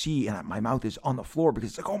when I see, and my mouth is on the floor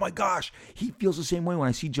because it's like, oh my gosh, he feels the same way when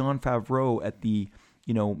I see Jon Favreau at the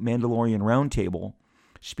Mandalorian Roundtable,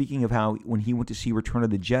 speaking of how when he went to see Return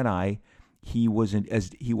of the Jedi, he wasn't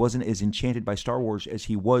as enchanted by Star Wars as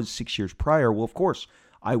he was 6 years prior. Well, of course,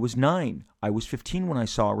 I was 9. I was 15 when I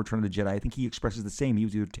saw Return of the Jedi. I think he expresses the same. He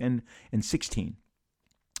was either 10 and 16.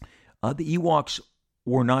 The Ewoks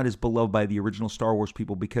were not as beloved by the original Star Wars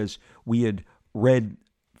people because we had read,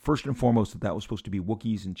 first and foremost, that was supposed to be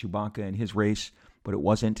Wookiees and Chewbacca and his race, but it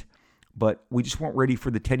wasn't. but we just weren't ready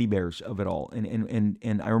for the teddy bears of it all.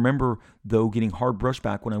 And I remember, though, getting hard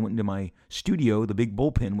brushback when I went into my studio, the big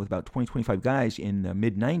bullpen with about 20, 25 guys in the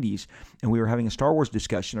mid-90s, and we were having a Star Wars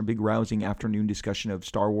discussion, a big rousing afternoon discussion of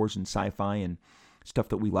Star Wars and sci-fi and stuff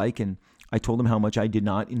that we like. And I told them how much I did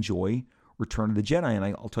not enjoy Return of the Jedi. And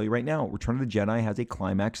I'll tell you right now, Return of the Jedi has a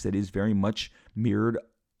climax that is very much mirrored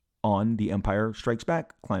on the Empire Strikes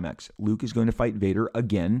Back climax. Luke is going to fight Vader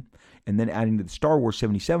again, and then adding to the Star Wars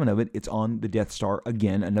 77 of it, it's on the Death Star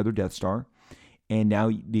again, another Death Star, and now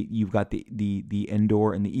you've got the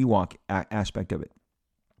Endor and the Ewok aspect of it,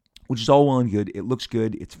 which is all well and good. It looks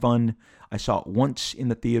good. It's fun. I saw it once in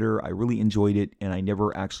the theater. I really enjoyed it, and I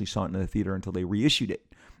never actually saw it in the theater until they reissued it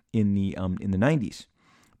in the 90s.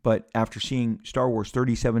 But after seeing Star Wars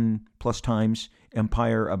 37 plus times,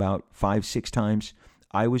 Empire about 5-6 times,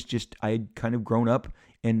 I had kind of grown up,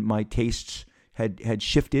 and my tastes had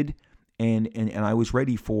shifted, and I was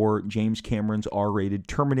ready for James Cameron's R-rated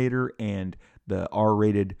Terminator and the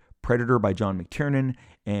R-rated Predator by John McTiernan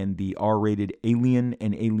and the R-rated Alien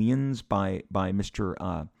and Aliens by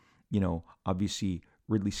Mr. Obviously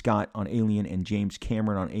Ridley Scott on Alien and James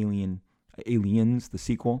Cameron on Aliens, the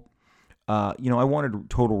sequel. I wanted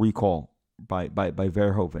Total Recall by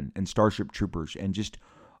Verhoeven and Starship Troopers and just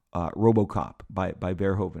RoboCop by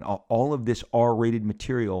Verhoeven. All of this R-rated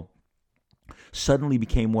material suddenly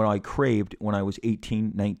became what I craved when I was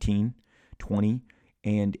 18, 19, 20,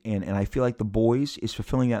 and I feel like The Boys is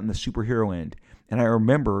fulfilling that in the superhero end. And I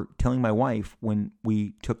remember telling my wife when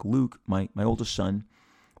we took Luke, my oldest son,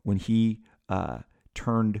 when he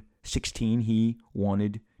turned 16, he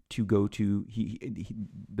wanted to go to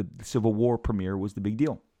the Civil War premiere was the big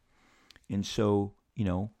deal. And so,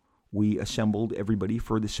 we assembled everybody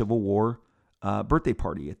for the Civil War birthday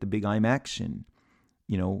party at the big IMAX and,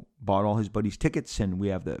 bought all his buddies tickets. And we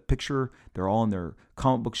have the picture. They're all in their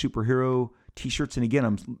comic book superhero T-shirts. And again,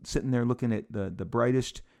 I'm sitting there looking at the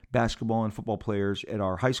brightest basketball and football players at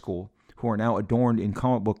our high school who are now adorned in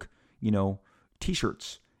comic book,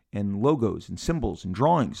 T-shirts and logos and symbols and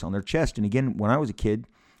drawings on their chest. And again, when I was a kid,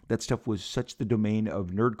 that stuff was such the domain of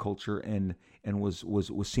nerd culture and was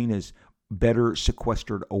seen as better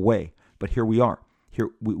sequestered away. But here we are. Here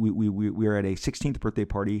we are at a 16th birthday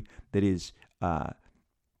party that is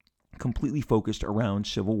completely focused around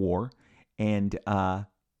Civil War, and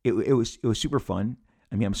it was super fun.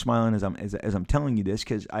 I mean, I'm smiling as I'm telling you this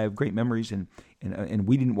because I have great memories, and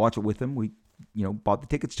we didn't watch it with them. We bought the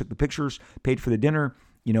tickets, took the pictures, paid for the dinner,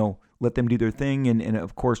 let them do their thing, and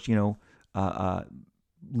of course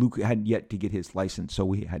Luke hadn't yet to get his license, so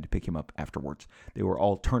we had to pick him up afterwards. They were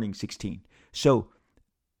all turning 16. So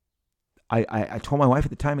I told my wife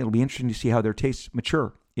at the time it'll be interesting to see how their tastes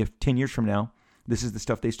mature. If 10 years from now, this is the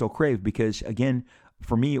stuff they still crave. Because, again,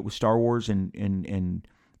 for me, it was Star Wars and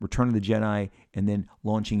Return of the Jedi, and then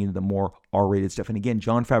launching into the more R-rated stuff. And again,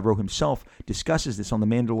 Jon Favreau himself discusses this on the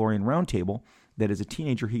Mandalorian Roundtable, that as a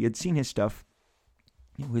teenager, he had seen his stuff,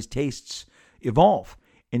 his tastes evolve.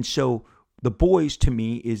 And so The Boys, to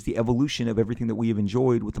me, is the evolution of everything that we have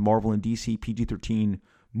enjoyed with the Marvel and DC PG-13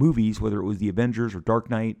 movies, whether it was The Avengers or Dark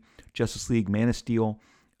Knight, Justice League, Man of Steel,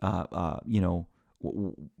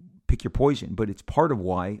 pick your poison. But it's part of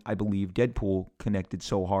why I believe Deadpool connected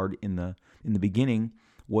so hard in the beginning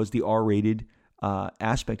was the R-rated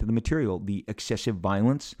aspect of the material, the excessive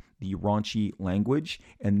violence, the raunchy language,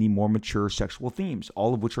 and the more mature sexual themes,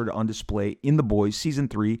 all of which are on display in The Boys Season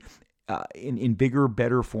 3 in bigger,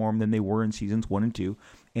 better form than they were in Seasons 1 and 2.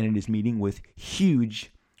 And it is meeting with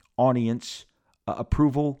huge audience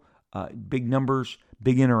approval, big numbers,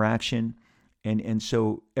 big interaction. And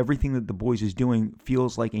so everything that The Boys is doing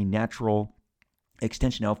feels like a natural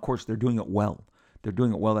extension. Now, of course, they're doing it well.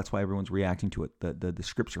 That's why everyone's reacting to it. The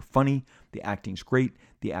scripts are funny. The acting's great.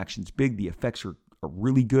 The action's big. The effects are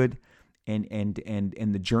really good. And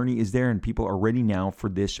the journey is there, and people are ready now for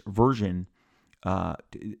this version. And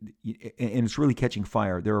it's really catching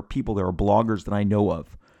fire. There are bloggers that I know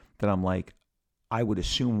of that I'm like, I would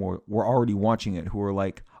assume we're already watching it, who are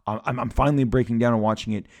like, I'm finally breaking down and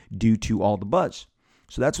watching it due to all the buzz.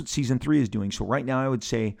 So that's what Season 3 is doing. So right now I would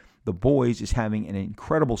say The Boys is having an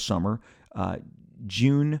incredible summer.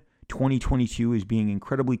 June 2022 is being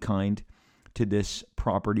incredibly kind to this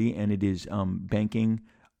property, and it is banking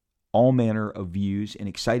all manner of views and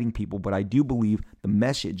exciting people. But I do believe the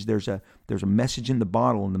message, there's a message in the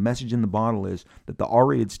bottle, and the message in the bottle is that the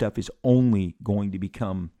R-rated stuff is only going to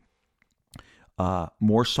become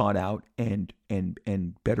more sought out and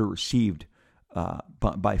better received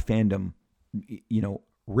by fandom,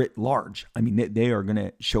 writ large. I mean, they are going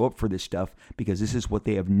to show up for this stuff because this is what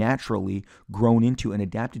they have naturally grown into and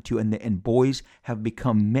adapted to, and boys have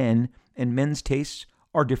become men and men's tastes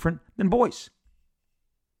are different than boys.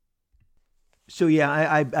 So yeah,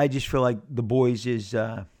 I just feel like The Boys is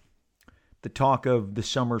the talk of the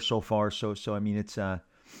summer so far. So I mean, it's a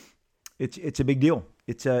big deal.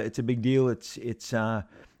 It's a big deal. It's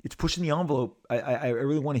pushing the envelope. I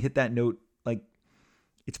really want to hit that note. Like,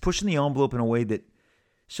 it's pushing the envelope in a way that.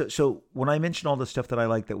 So when I mentioned all the stuff that I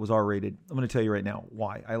liked that was R-rated, I'm going to tell you right now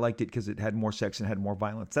why. I liked it because it had more sex and had more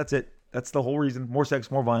violence. That's it. That's the whole reason. More sex,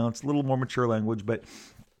 more violence, a little more mature language, but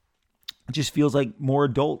it just feels like more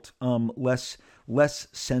adult, less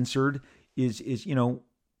censored. Is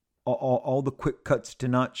all the quick cuts to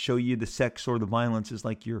not show you the sex or the violence is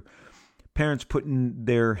like your parents putting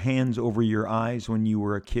their hands over your eyes when you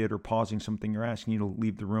were a kid or pausing something or asking you to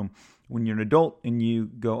leave the room. When you're an adult and you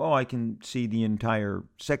go, oh, I can see the entire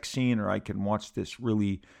sex scene, or I can watch this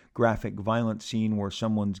really graphic, violent scene where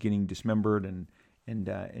someone's getting dismembered and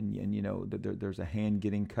there's a hand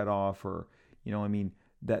getting cut off, or I mean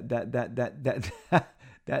that's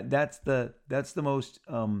the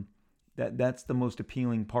most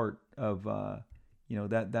appealing part of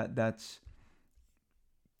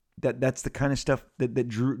that's the kind of stuff that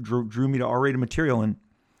drew me to R-rated material,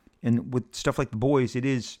 and with stuff like The Boys, it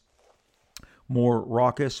is more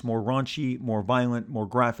raucous, more raunchy, more violent, more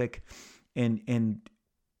graphic, and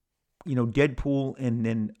Deadpool and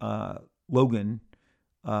then Logan,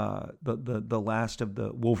 the last of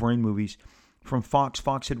the Wolverine movies from Fox.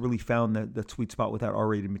 Fox had really found the sweet spot with that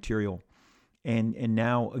R-rated material, and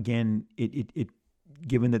now again, it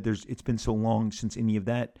given that it's been so long since any of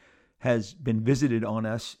that has been visited on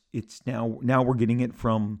us, it's now we're getting it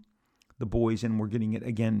from The Boys, and we're getting it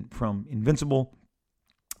again from Invincible.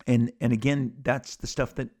 And again, that's the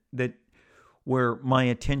stuff that where my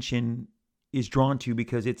attention is drawn to,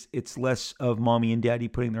 because it's less of mommy and daddy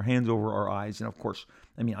putting their hands over our eyes. And of course,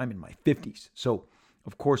 I mean, I'm in my 50s, so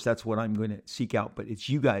of course that's what I'm going to seek out. But it's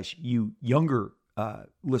you guys, you younger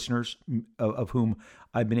listeners of whom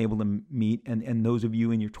I've been able to meet, and those of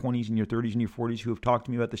you in your 20s and your 30s and your 40s who have talked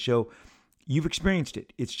to me about the show, you've experienced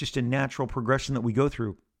it. It's just a natural progression that we go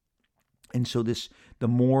through. And so the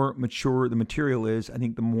more mature the material is, I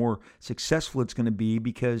think the more successful it's going to be,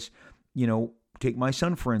 because, take my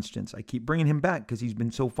son, for instance. I keep bringing him back because he's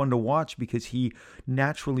been so fun to watch, because he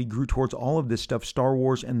naturally grew towards all of this stuff, Star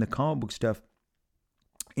Wars and the comic book stuff,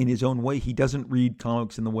 in his own way. He doesn't read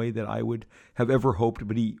comics in the way that I would have ever hoped,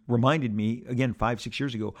 but he reminded me, again, 5-6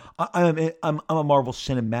 years ago, I'm a Marvel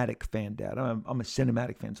cinematic fan, Dad. I'm a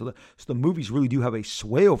cinematic fan. So the movies really do have a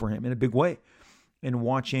sway over him in a big way. And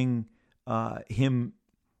watching him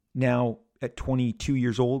now at 22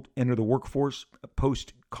 years old enter the workforce,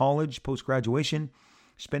 post-college, post-graduation,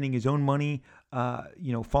 spending his own money,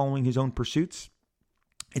 following his own pursuits,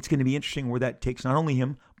 it's going to be interesting where that takes not only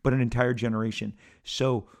him, but an entire generation.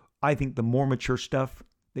 So I think the more mature stuff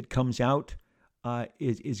that comes out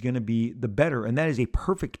is going to be the better. And that is a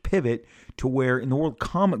perfect pivot to where in the world of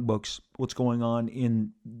comic books, what's going on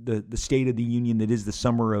in the State of the Union that is the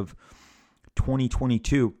summer of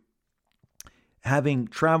 2022. Having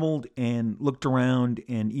traveled and looked around,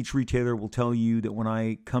 and each retailer will tell you that when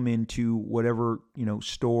I come into whatever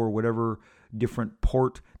store, whatever different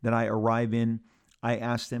port that I arrive in, I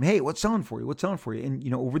ask them, hey, what's selling for you? What's selling for you?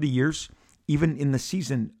 And, over the years, even in the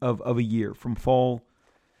season of a year, from fall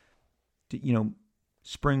to,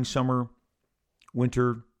 spring, summer,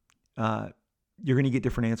 winter, you're going to get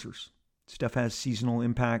different answers. Stuff has seasonal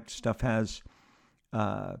impact. Stuff has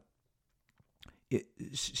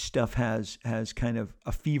kind of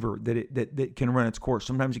a fever that can run its course.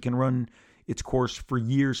 Sometimes it can run its course for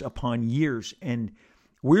years upon years. And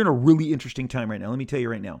we're in a really interesting time right now. Let me tell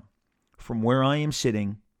you right now, from where I am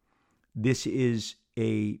sitting, this is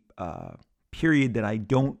a period that I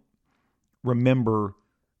don't remember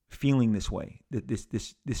feeling this way. That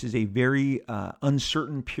this is a very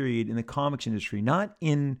uncertain period in the comics industry, not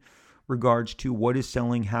in regards to what is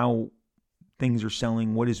selling, how things are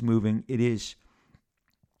selling, what is moving. It is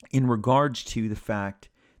in regards to the fact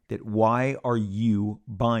that why are you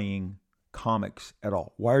buying comics at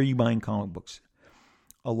all? Why are you buying comic books?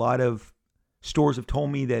 A lot of stores have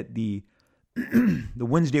told me that the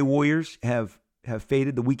Wednesday Warriors have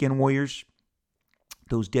faded. The Weekend Warriors,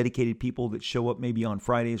 those dedicated people that show up maybe on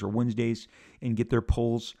Fridays or Wednesdays and get their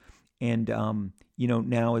pulls. And,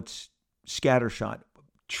 now it's scattershot.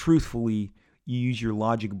 Truthfully, you use your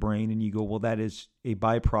logic brain and you go, well, that is a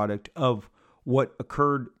byproduct of what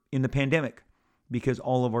occurred in the pandemic, because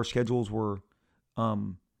all of our schedules were,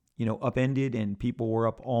 upended, and people were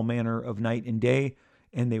up all manner of night and day,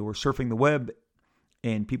 and they were surfing the web,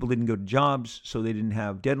 and people didn't go to jobs, so they didn't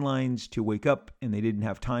have deadlines to wake up, and they didn't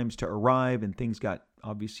have times to arrive, and things got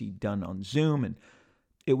obviously done on Zoom, and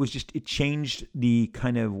it changed the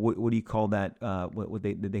kind of, what do you call that? What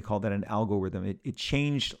they call that, an algorithm. It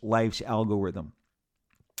changed life's algorithm.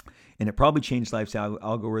 And it probably changed life's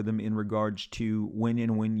algorithm in regards to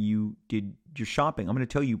when you did your shopping. I'm going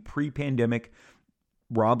to tell you, pre-pandemic,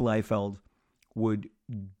 Rob Liefeld would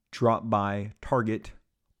drop by Target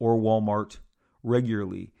or Walmart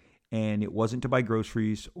regularly. And it wasn't to buy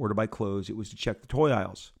groceries or to buy clothes. It was to check the toy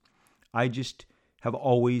aisles. I just have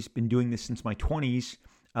always been doing this since my 20s.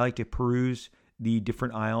 I like to peruse the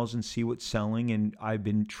different aisles and see what's selling. And I've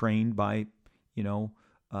been trained by,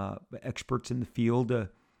 experts in the field to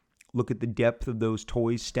look at the depth of those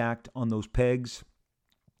toys stacked on those pegs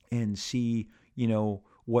and see,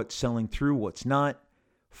 what's selling through, what's not.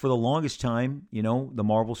 For the longest time, the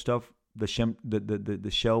Marvel stuff, the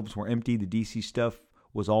shelves were empty. The DC stuff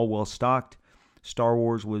was all well stocked. Star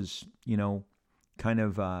Wars was, kind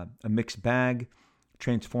of a mixed bag.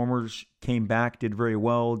 Transformers came back, did very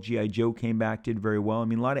well. G.I. Joe came back, did very well. I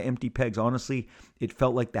mean, a lot of empty pegs. Honestly, it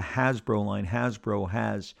felt like the Hasbro line. Hasbro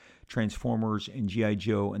has Transformers and G.I.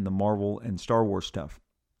 Joe and the Marvel and Star Wars stuff.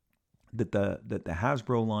 That the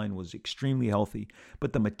Hasbro line was extremely healthy,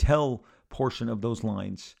 but the Mattel portion of those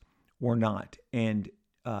lines were not. And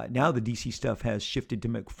now the DC stuff has shifted to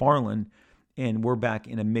McFarlane, and we're back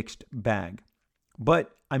in a mixed bag.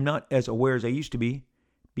 But I'm not as aware as I used to be,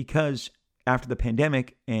 because after the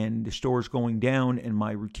pandemic and the stores going down and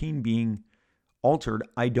my routine being altered,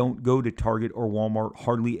 I don't go to Target or Walmart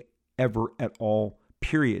hardly ever at all,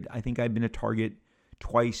 period. I think I've been to Target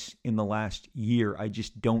twice in the last year. I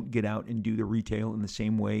just don't get out and do the retail in the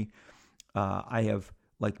same way. I have,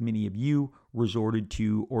 like many of you, resorted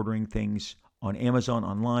to ordering things on Amazon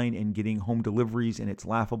online and getting home deliveries, and it's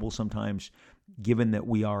laughable sometimes, given that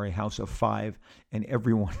we are a house of 5 and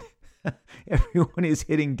everyone is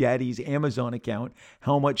hitting daddy's Amazon account,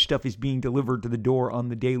 how much stuff is being delivered to the door on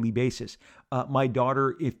the daily basis. My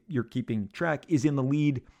daughter, if you're keeping track, is in the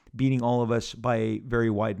lead, beating all of us by a very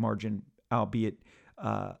wide margin, albeit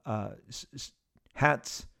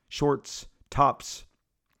hats, shorts, tops.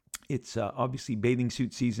 It's obviously bathing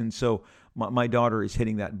suit season, so my daughter is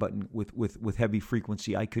hitting that button with heavy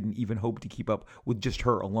frequency. I couldn't even hope to keep up with just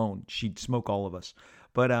her alone. She'd smoke all of us.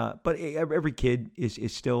 But every kid is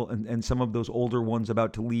still, and some of those older ones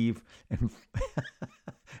about to leave and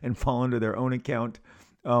and fall into their own account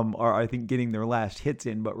are, I think, getting their last hits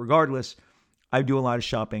in. But regardless, I do a lot of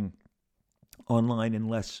shopping online and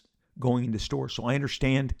less going into stores. So I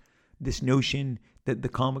understand this notion that the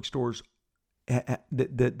comic stores,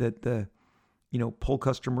 the pull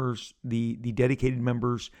customers, the dedicated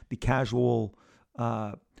members, the casual,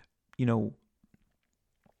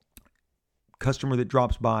 customer that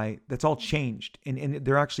drops by, that's all changed. And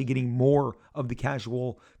they're actually getting more of the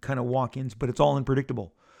casual kind of walk-ins, but it's all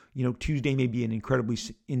unpredictable. Tuesday may be an incredibly,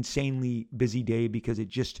 insanely busy day because it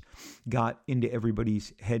just got into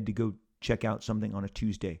everybody's head to go check out something on a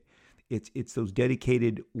Tuesday. It's those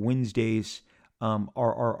dedicated Wednesdays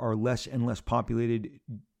are less and less populated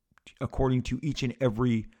according to each and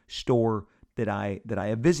every store that I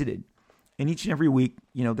have visited. And each and every week,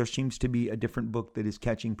 there seems to be a different book that is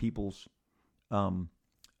catching people's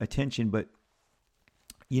attention. But,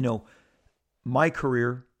 my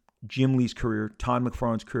career, Jim Lee's career, Todd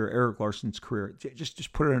McFarlane's career, Eric Larson's career,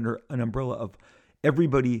 just put it under an umbrella of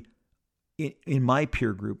everybody in my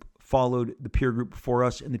peer group followed the peer group before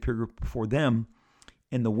us and the peer group before them.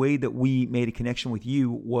 And the way that we made a connection with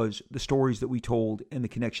you was the stories that we told and the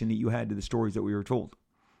connection that you had to the stories that we were told,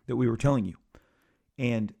 that we were telling you.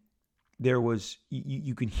 And there was,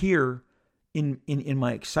 you can hear in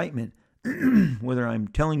my excitement, whether I'm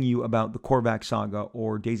telling you about the Korvac saga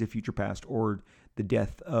or Days of Future Past or the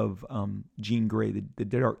death of Jean Grey, the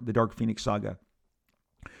Dark Phoenix saga,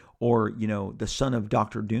 or, the son of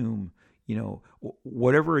Doctor Doom,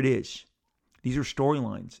 whatever it is. These are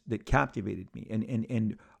storylines that captivated me.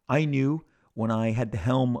 And I knew when I had the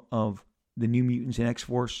helm of the New Mutants and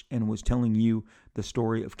X-Force and was telling you the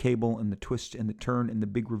story of Cable and the twist and the turn and the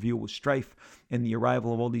big reveal with Strife and the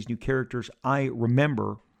arrival of all these new characters, I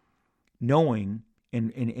remember knowing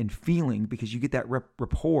and feeling, because you get that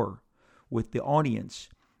rapport with the audience,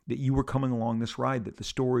 that you were coming along this ride, that the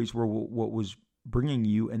stories were what was bringing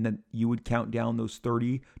you, and that you would count down those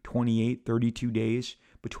 30, 28, 32 days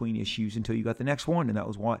between issues until you got the next one. And that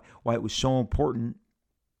was why it was so important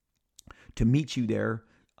to meet you there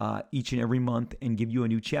each and every month and give you a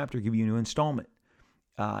new chapter, give you a new installment.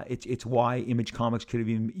 It's why Image Comics could have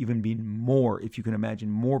even been more, if you can imagine,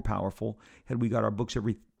 more powerful had we got our books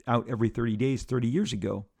out every 30 days 30 years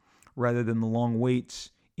ago, rather than the long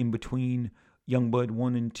waits in between, Youngblood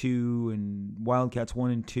 1 and 2, and Wildcats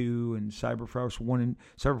 1 and 2, and Cyberforce 1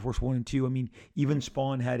 and 2. I mean, even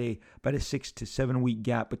Spawn had about a 6 to 7 week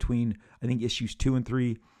gap between, I think, issues 2 and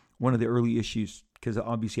 3, one of the early issues, because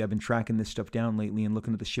obviously I've been tracking this stuff down lately and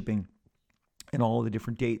looking at the shipping and all of the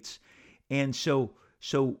different dates. And so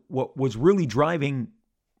what was really driving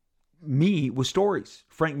me was stories.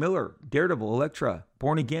 Frank Miller, Daredevil, Elektra,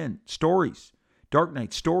 Born Again, stories. Dark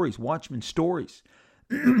Knight, stories. Watchmen, stories.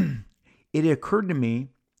 It occurred to me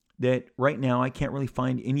that right now I can't really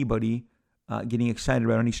find anybody getting excited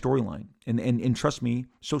about any storyline. And trust me,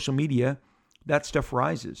 social media, that stuff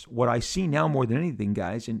rises. What I see now more than anything,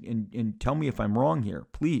 guys, and tell me if I'm wrong here,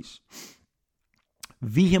 please.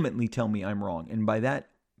 Vehemently tell me I'm wrong. And by that,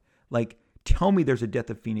 like, tell me there's a Death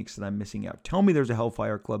of Phoenix that I'm missing out. Tell me there's a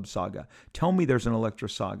Hellfire Club saga. Tell me there's an Elektra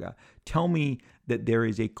saga. Tell me that there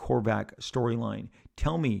is a Korvac storyline.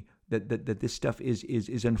 Tell me that this stuff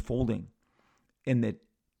is unfolding, and that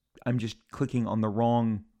I'm just clicking on the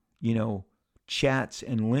wrong, chats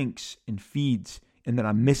and links and feeds, and that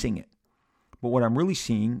I'm missing it. But what I'm really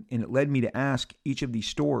seeing, and it led me to ask each of these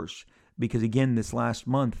stores, because again, this last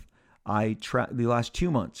month, the last 2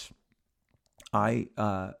 months, I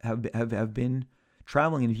have been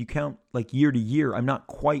traveling, and if you count like year to year, I'm not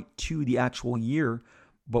quite to the actual year,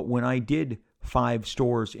 but when I did 5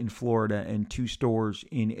 stores in Florida and 2 stores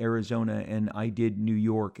in Arizona, and I did New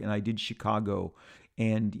York, and I did Chicago,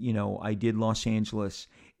 and I did Los Angeles,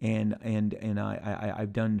 and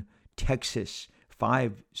I've done Texas,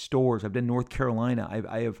 5 stores. I've done North Carolina.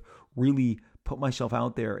 I have really put myself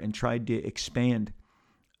out there and tried to expand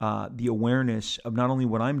the awareness of not only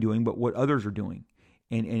what I'm doing, but what others are doing,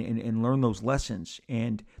 and learn those lessons.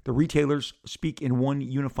 And the retailers speak in one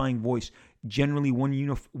unifying voice. Generally,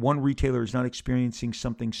 one retailer is not experiencing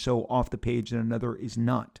something so off the page and another is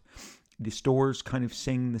not. The stores kind of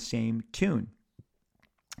sing the same tune.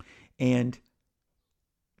 And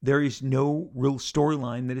there is no real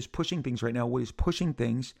storyline that is pushing things right now. What is pushing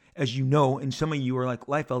things, as you know, and some of you are like,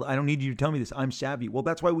 Liefeld, I don't need you to tell me this. I'm savvy. Well,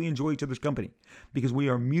 that's why we enjoy each other's company, because we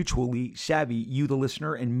are mutually savvy, you, the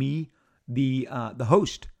listener, and me, the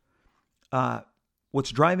host. What's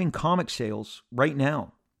driving comic sales right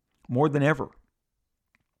now, more than ever,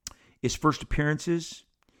 is first appearances,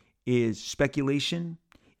 is speculation.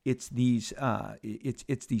 It's these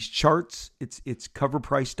it's these charts. It's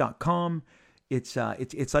coverprice.com.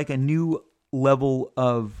 It's like a new level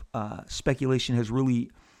of speculation has really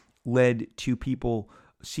led to people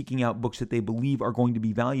seeking out books that they believe are going to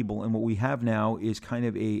be valuable. And what we have now is kind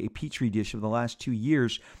of a petri dish of the last 2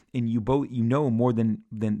 years. And you more than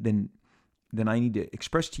I need to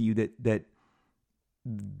express to you that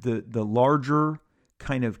the larger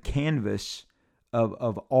kind of canvas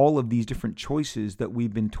of all of these different choices that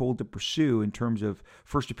we've been told to pursue in terms of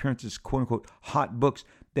first appearances, quote unquote, hot books,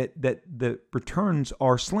 that the returns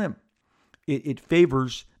are slim. It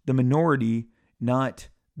favors the minority, not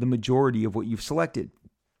the majority of what you've selected,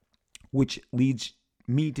 which leads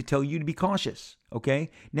me to tell you to be cautious. Okay.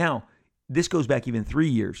 Now, this goes back even 3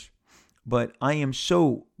 years, but I am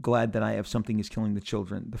so glad that I have Something Is Killing the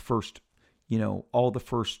Children. The first, all the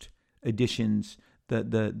first editions,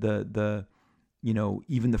 the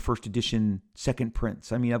even the first edition second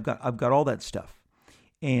prints. I mean, I've got all that stuff.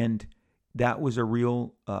 And that was a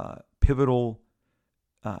real pivotal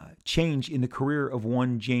change in the career of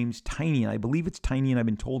one James Tynion. I believe it's Tynion. I've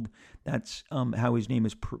been told that's how his name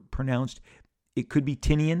is pronounced. It could be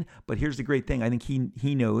Tinian, but here's the great thing. I think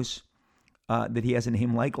he knows that he has a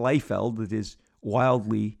name like Liefeld that is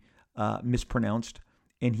wildly mispronounced,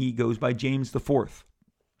 and he goes by James the Fourth.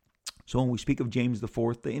 So when we speak of James the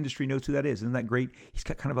Fourth, the industry knows who that is. Isn't that great? He's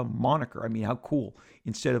got kind of a moniker. I mean, how cool.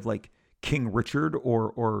 Instead of like King Richard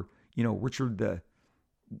or Richard the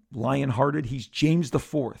Lionhearted, he's James the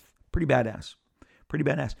Fourth. Pretty badass.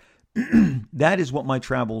 That is what my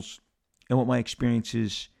travels and what my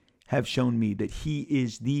experiences have shown me, that he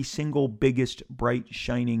is the single biggest, bright,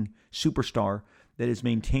 shining superstar that has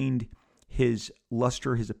maintained his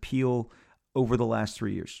luster, his appeal over the last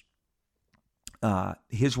 3 years.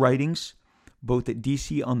 His writings, both at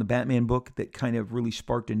DC on the Batman book, that kind of really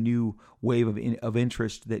sparked a new wave of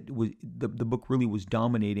interest. That was the book really was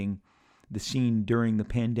dominating the scene during the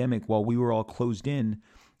pandemic while we were all closed in.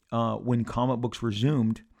 When comic books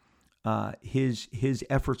resumed, his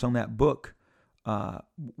efforts on that book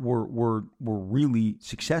were really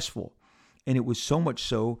successful, and it was so much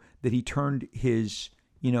so that he turned his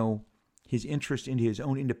interest into his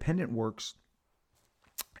own independent works.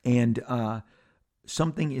 And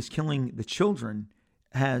Something Is Killing the Children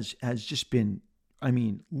has just been, I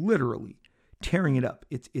mean, literally tearing it up.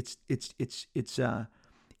 It's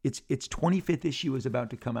its 25th issue is about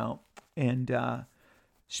to come out, and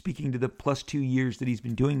speaking to the plus 2 years that he's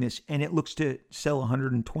been doing this, and it looks to sell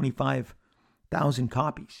 125,000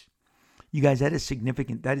 copies. You guys, that is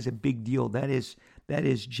significant. That is a big deal. That is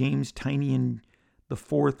James Tynion the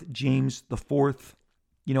fourth, James the fourth.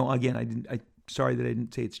 You know, again, sorry that I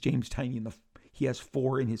didn't say it's James Tynion. He has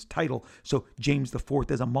 4 in his title, so James the fourth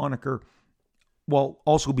as a moniker, while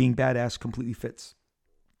also being badass, completely fits.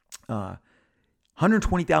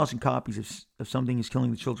 120,000 copies of Something is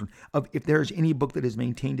Killing the Children. If there is any book that has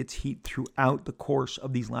maintained its heat throughout the course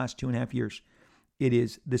of these last 2.5 years, it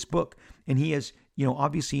is this book. And he has,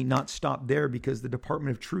 obviously not stopped there, because the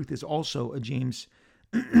Department of Truth is also a James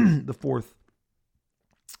the fourth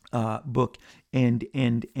book. And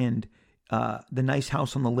The Nice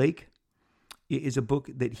House on the Lake is a book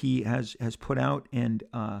that he has put out. And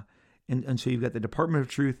so you've got the Department of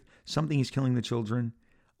Truth, Something is Killing the Children,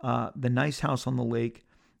 The Nice House on the Lake,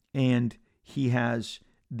 and he has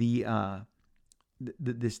this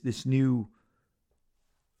new,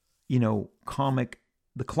 comic,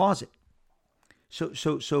 The Closet.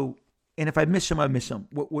 So, and if I miss him, I miss him.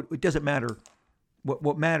 What it doesn't matter.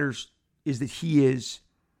 What matters is that he is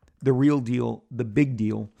the real deal, the big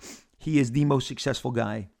deal. He is the most successful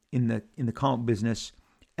guy in the comic business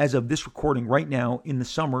as of this recording right now in the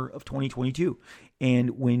summer of 2022.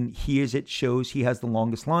 And when he is at shows, he has the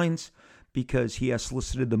longest lines because he has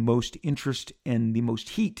solicited the most interest and the most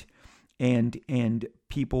heat. And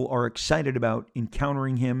people are excited about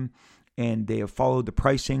encountering him, and they have followed the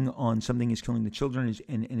pricing on Something is Killing the Children.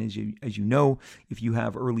 And as you know, if you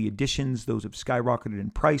have early editions, those have skyrocketed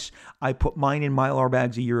in price. I put mine in Mylar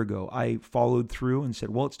bags a year ago. I followed through and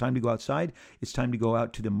said, well, it's time to go outside. It's time to go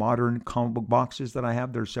out to the modern comic book boxes that I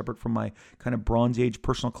have. They're separate from my kind of Bronze Age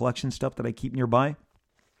personal collection stuff that I keep nearby.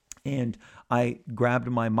 And I grabbed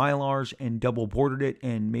my Mylars and double bordered it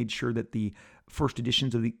and made sure that the first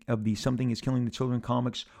editions of the Something is Killing the Children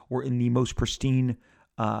comics were in the most pristine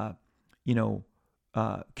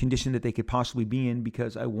condition that they could possibly be in,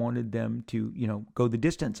 because I wanted them to, go the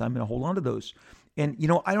distance. I'm going to hold on to those. And,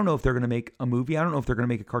 I don't know if they're going to make a movie. I don't know if they're going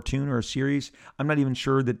to make a cartoon or a series. I'm not even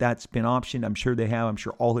sure that that's been optioned. I'm sure they have. I'm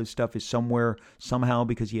sure all his stuff is somewhere, somehow,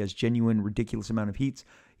 because he has genuine, ridiculous amount of heat.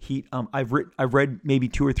 I've read maybe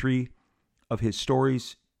 2 or 3 of his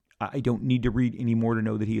stories. I don't need to read any more to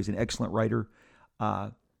know that he is an excellent writer.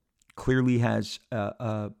 Clearly has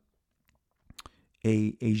a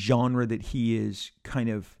genre that he is kind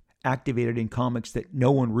of activated in comics that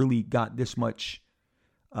no one really got this much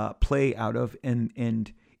play out of,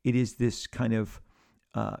 and it is this kind of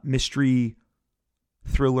mystery,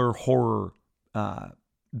 thriller, horror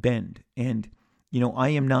bend. And I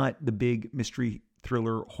am not the big mystery,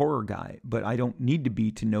 thriller, horror guy, but I don't need to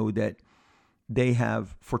be to know that they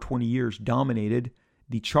have for 20 years dominated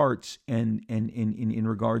the charts and in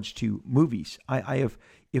regards to movies. I have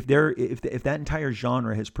if that entire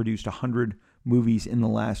genre has produced 100 movies in the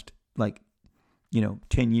last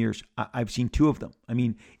 10 years, I've seen 2 of them. I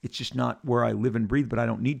mean, it's just not where I live and breathe, but I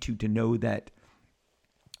don't need to know that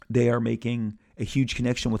they are making a huge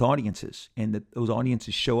connection with audiences, and that those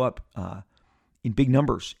audiences show up in big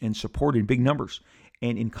numbers and support in big numbers.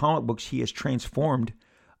 And in comic books, he has transformed,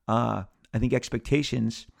 I think,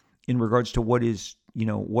 expectations in regards to what is,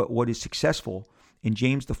 what is successful. In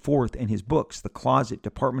James the Fourth and his books, The Closet,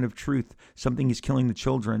 Department of Truth, Something is Killing the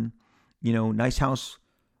Children, Nice House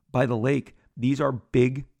by the Lake. These are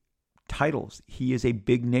big titles. He is a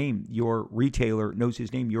big name. Your retailer knows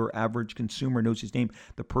his name. Your average consumer knows his name.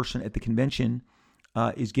 The person at the convention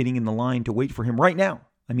is getting in the line to wait for him right now.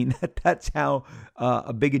 I mean, that's how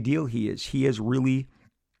a big a deal he is. He has really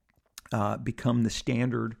become the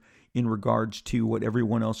standard in regards to what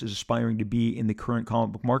everyone else is aspiring to be in the current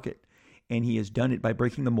comic book market. And he has done it by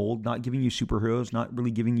breaking the mold, not giving you superheroes, not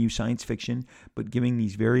really giving you science fiction, but giving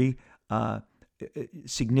these very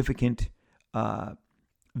significant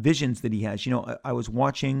visions that he has. I was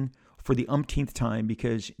watching for the umpteenth time,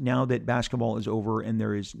 because now that basketball is over and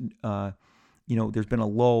there is, there's been a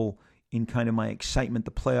lull in kind of my excitement.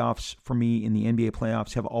 The playoffs for me in the NBA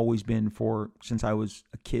playoffs have always been since I was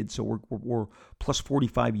a kid. So we're plus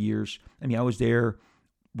 45 years. I mean, I was there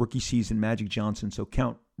rookie season, Magic Johnson. So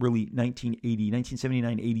count really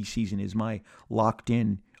 1979-80 season is my locked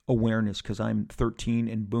in awareness, because I'm 13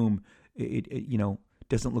 and boom, it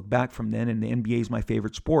doesn't look back from then. And the NBA is my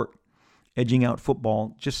favorite sport, edging out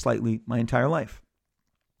football just slightly my entire life.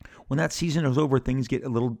 When that season is over, things get a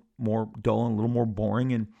little more dull and a little more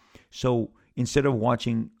boring. And so instead of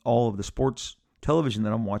watching all of the sports television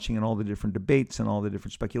that I'm watching and all the different debates and all the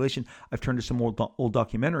different speculation, I've turned to some old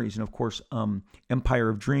documentaries. And of course, Empire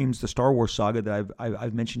of Dreams, the Star Wars saga that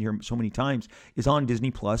I've mentioned here so many times, is on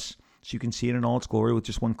Disney Plus. So you can see it in all its glory with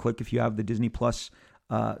just one click if you have the Disney Plus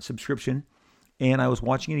subscription. And I was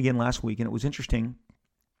watching it again last week, and it was interesting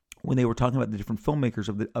when they were talking about the different filmmakers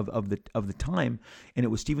of the time, and it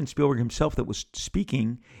was Steven Spielberg himself that was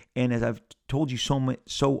speaking. And as I've told you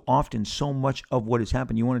so often, so much of what has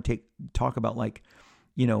happened, you want to talk about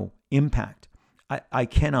impact. I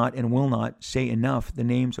cannot and will not say enough the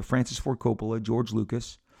names of Francis Ford Coppola, George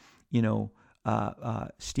Lucas,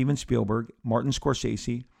 Steven Spielberg, Martin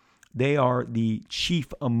Scorsese. They are the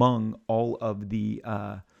chief among all of the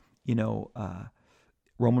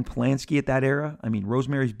Roman Polanski at that era. I mean,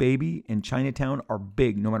 Rosemary's Baby and Chinatown are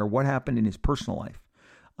big, no matter what happened in his personal life.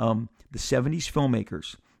 The 70s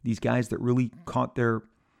filmmakers, these guys that really caught their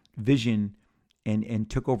vision and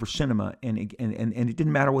took over cinema, and it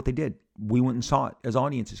didn't matter what they did. We went and saw it as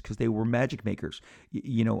audiences because they were magic makers.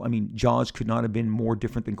 Jaws could not have been more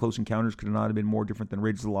different than Close Encounters, could not have been more different than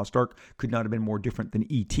Raiders of the Lost Ark, could not have been more different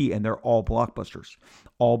than E.T., and they're all blockbusters,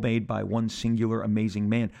 all made by one singular amazing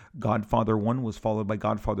man. Godfather 1 was followed by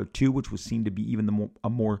Godfather 2, which was seen to be even a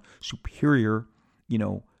more superior,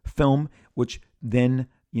 film, which then,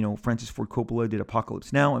 Francis Ford Coppola did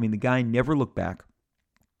Apocalypse Now. I mean, the guy never looked back.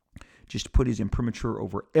 Just put his imprimatur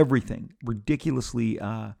over everything. Ridiculously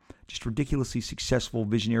successful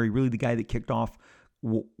visionary. Really, the guy that kicked off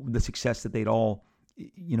the success that they'd all,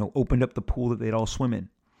 opened up the pool that they'd all swim in.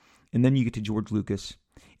 And then you get to George Lucas.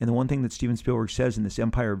 And the one thing that Steven Spielberg says in this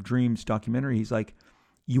Empire of Dreams documentary, he's like,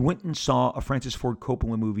 you went and saw a Francis Ford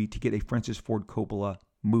Coppola movie to get a Francis Ford Coppola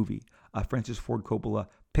movie, a Francis Ford Coppola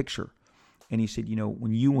picture. And he said,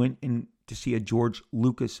 when you went in to see a George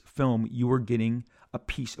Lucas film, you were getting a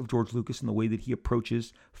piece of George Lucas in the way that he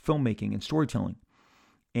approaches filmmaking and storytelling.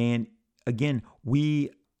 And again,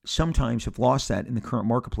 we sometimes have lost that in the current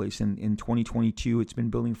marketplace. And in 2022, it's been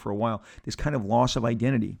building for a while, this kind of loss of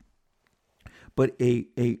identity. But a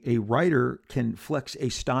writer can flex a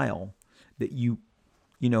style that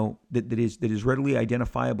that is readily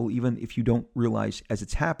identifiable, even if you don't realize as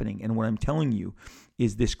it's happening. And what I'm telling you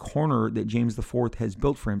is this corner that James IV has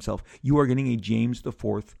built for himself. You are getting a James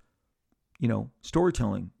IV,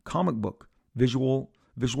 storytelling, comic book, visual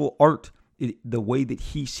art, the way that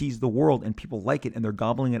he sees the world, and people like it and they're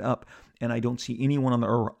gobbling it up. And I don't see anyone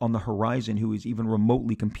on the horizon who is even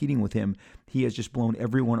remotely competing with him. He has just blown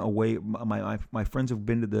everyone away. My friends have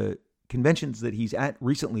been to the conventions that he's at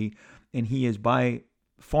recently, and he is by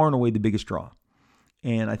far and away the biggest draw.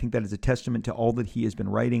 And I think that is a testament to all that he has been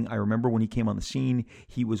writing. I remember when he came on the scene,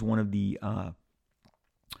 he was one of the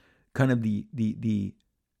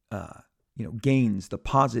gains, the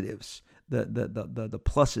positives, the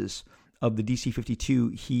pluses of the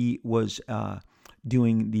DC-52. He was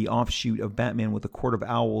doing the offshoot of Batman with the Court of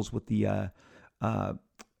Owls with the I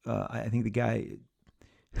think the guy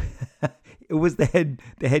it was the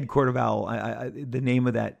head Court of Owl. The name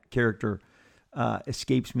of that character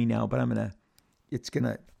escapes me now, but it's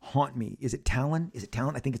gonna haunt me. Is it Talon?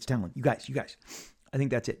 I think it's Talon. You guys. I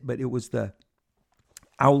think that's it. But it was the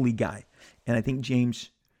Owly guy, and I think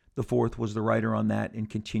James IV was the writer on that and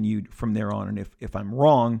continued from there on. And if I'm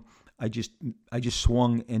wrong, I just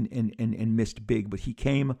swung and missed big. But he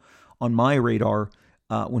came on my radar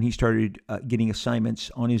when he started getting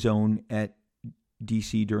assignments on his own at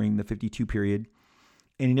DC during the 52 period.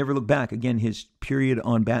 And he never looked back. Again, his period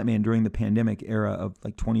on Batman during the pandemic era of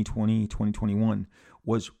like 2020, 2021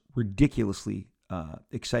 was ridiculously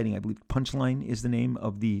exciting. I believe Punchline is the name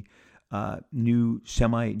of the new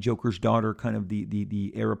semi-Joker's daughter, kind of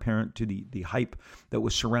the heir apparent to the hype that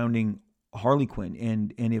was surrounding Harley Quinn.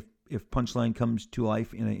 And if Punchline comes to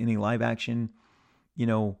life in a live action,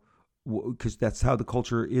 because that's how the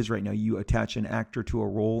culture is right now. You attach an actor to a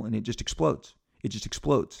role and it just explodes.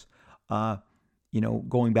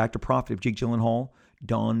 Going back to Prophet, if Jake Gyllenhaal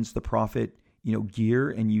dons the Prophet, gear,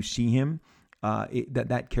 and you see him,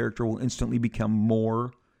 that character will instantly become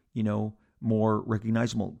more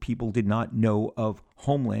recognizable. People did not know of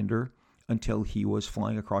Homelander until he was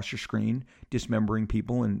flying across your screen, dismembering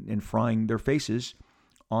people and frying their faces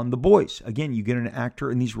on The Boys. Again, you get an actor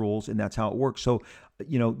in these roles, and that's how it works. So,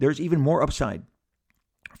 there's even more upside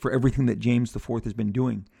for everything that James IV has been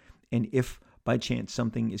doing. And if by chance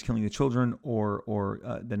something is killing the children,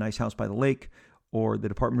 or the Nice House by the Lake, or the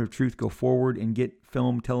Department of Truth go forward and get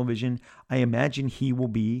film, television, I imagine he will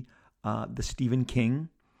be the Stephen King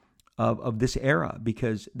of this era,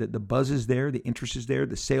 because the buzz is there, the interest is there,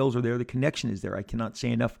 the sales are there, the connection is there. I cannot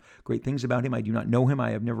say enough great things about him. I do not know him.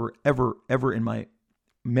 I have never, ever in my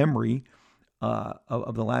memory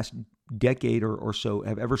of the last decade or so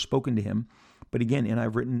have ever spoken to him. But again, and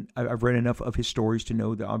I've read enough of his stories to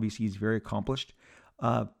know that obviously he's very accomplished,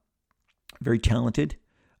 very talented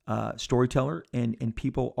storyteller, and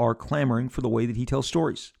people are clamoring for the way that he tells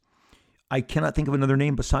stories. I cannot think of another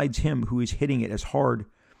name besides him who is hitting it as hard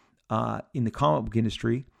in the comic book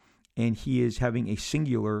industry, and he is having a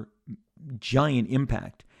singular giant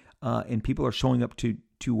impact, and people are showing up to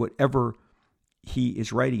whatever he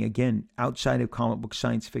is writing. Again, outside of comic book,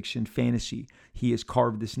 science fiction, fantasy, he has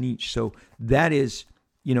carved this niche. So that is,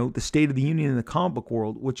 the state of the union in the comic book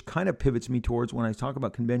world, which kind of pivots me towards when I talk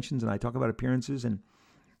about conventions and I talk about appearances. And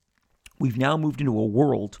we've now moved into a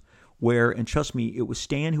world where, and trust me, it was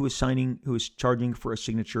Stan who was charging for a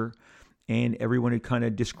signature, and everyone had kind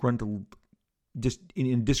of just in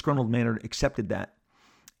a disgruntled manner accepted that.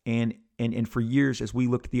 And for years, as we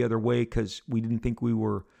looked the other way because we didn't think we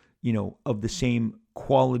were, of the same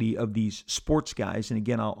quality of these sports guys. And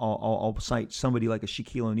again, I'll cite somebody like a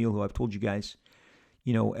Shaquille O'Neal, who I've told you guys,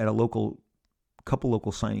 at a couple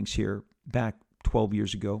local signings here back 12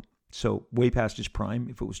 years ago. So way past his prime,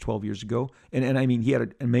 if it was 12 years ago. And I mean, he had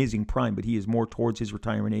an amazing prime, but he is more towards his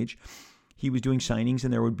retirement age. He was doing signings,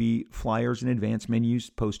 and there would be flyers and advance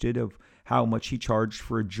menus posted of how much he charged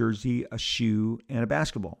for a jersey, a shoe, and a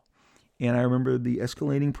basketball. And I remember the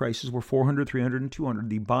escalating prices were $400, $300, and $200.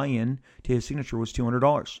 The buy-in to his signature was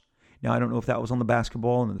 $200. Now, I don't know if that was on the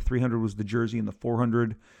basketball, and the $300 was the jersey, and the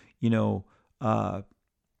 $400,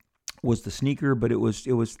 was the sneaker, but it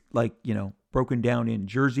was like, broken down in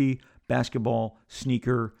jersey, basketball,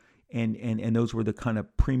 sneaker, and those were the kind of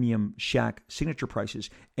premium Shaq signature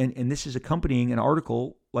prices. And this is accompanying an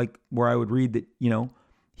article like where I would read that,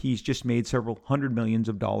 he's just made several hundred millions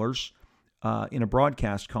of dollars in a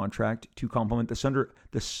broadcast contract to complement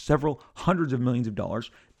the several hundreds of millions of dollars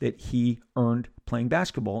that he earned playing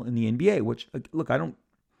basketball in the NBA, which, look, I don't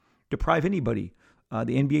deprive anybody.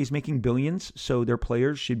 The NBA is making billions, so their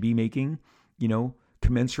players should be making,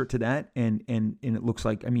 commensurate to that. And it looks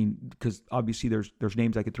like, because obviously there's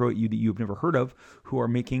names I could throw at you that you've never heard of who are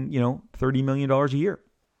making, $30 million a year.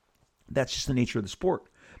 That's just the nature of the sport.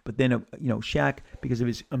 But then, Shaq, because of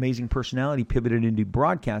his amazing personality, pivoted into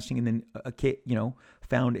broadcasting, and then,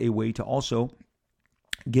 found a way to also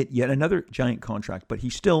get yet another giant contract. But he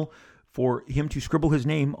still, for him to scribble his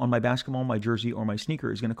name on my basketball, my jersey, or my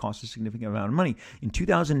sneaker is going to cost a significant amount of money. In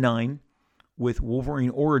 2009, with Wolverine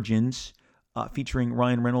Origins, featuring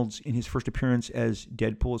Ryan Reynolds in his first appearance as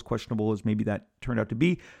Deadpool, as questionable as maybe that turned out to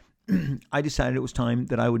be, I decided it was time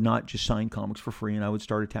that I would not just sign comics for free, and I would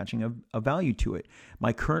start attaching a value to it.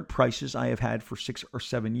 My current prices I have had for 6 or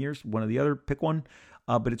 7 years, one or the other, pick one,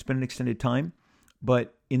 but it's been an extended time.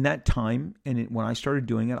 But in that time, when I started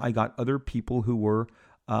doing it, I got other people who were,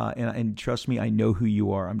 and trust me, I know who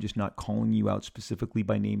you are. I'm just not calling you out specifically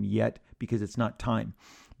by name yet because it's not time.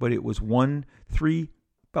 But it was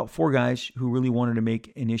about 4 guys who really wanted to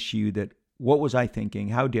make an issue that, what was I thinking?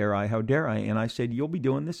 How dare I? How dare I? And I said, you'll be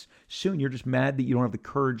doing this soon. You're just mad that you don't have the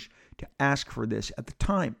courage to ask for this at the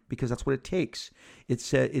time, because that's what it takes.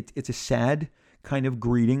 It's a sad kind of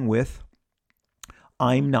greeting with,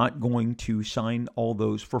 I'm not going to sign all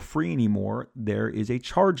those for free anymore. There is a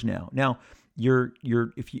charge now. Now, if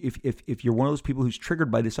you're one of those people who's triggered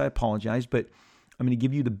by this, I apologize, but I'm going to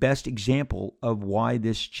give you the best example of why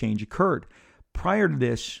this change occurred. Prior to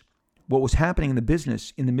this, what was happening in the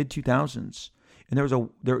business in the mid 2000s, and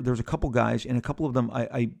there was a couple guys, and a couple of them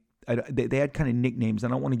they had kind of nicknames. I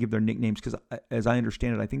don't want to give their nicknames because, as I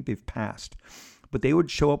understand it, I think they've passed. But they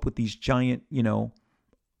would show up with these giant,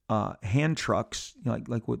 hand trucks,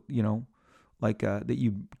 like what that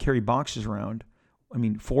you carry boxes around.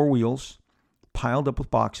 4 wheels piled up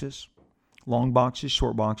with boxes, long boxes,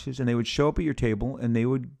 short boxes, and they would show up at your table and they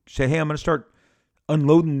would say, "Hey, I'm going to start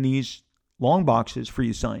unloading these long boxes for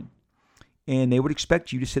you to sign." And they would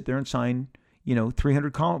expect you to sit there and sign,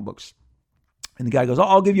 300 comic books. And the guy goes, "Oh,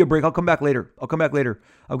 I'll give you a break. I'll come back later. I've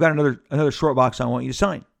got another short box I want you to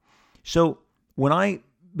sign." So when I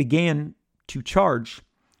began to charge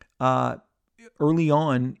early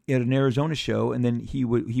on at an Arizona show, and then he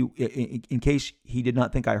in case he did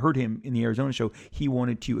not think I heard him in the Arizona show, he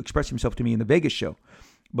wanted to express himself to me in the Vegas show.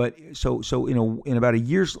 But so in about a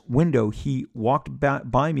year's window, he walked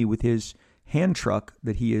by me with his hand truck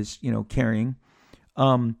that he is, carrying.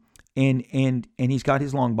 And he's got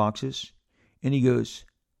his long boxes, and he goes,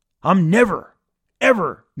 "I'm never,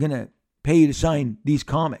 ever going to pay you to sign these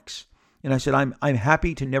comics." And I said, I'm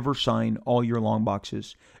happy to never sign all your long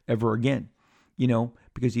boxes ever again,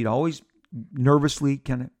 because he'd always nervously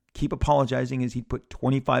kind of keep apologizing as he'd put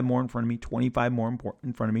 25 more in front of me, 25 more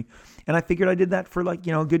in front of me. And I figured I did that for like,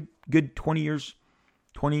 a good 20 years,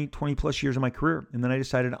 20 plus years of my career. And then I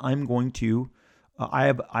decided I'm going to, I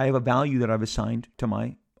have a value that I've assigned to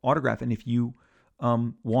my autograph. And if you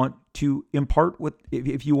want to impart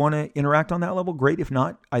if you want to interact on that level, great. If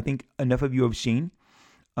not, I think enough of you have seen,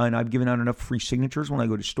 and I've given out enough free signatures when I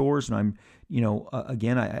go to stores. And I'm,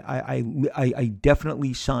 again, I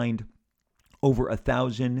definitely signed over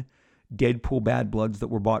 1,000 Deadpool Bad Bloods that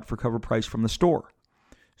were bought for cover price from the store.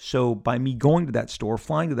 So by me going to that store,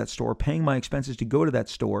 flying to that store, paying my expenses to go to that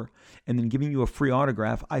store, and then giving you a free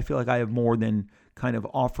autograph, I feel like I have more than kind of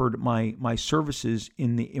offered my services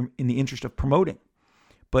in the interest of promoting.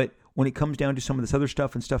 But when it comes down to some of this other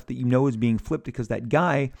stuff and stuff that is being flipped, because that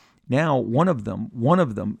guy, now one of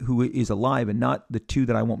them who is alive, and not the two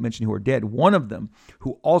that I won't mention who are dead, one of them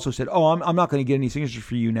who also said, oh, I'm not going to get any signatures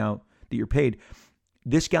for you now that you're paid.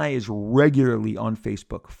 This guy is regularly on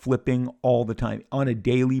Facebook, flipping all the time. On a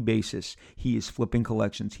daily basis, he is flipping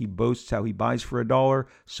collections. He boasts how he buys for $1,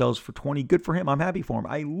 sells for 20. Good for him. I'm happy for him.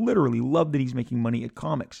 I literally love that he's making money at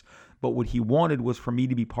comics. But what he wanted was for me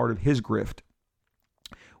to be part of his grift,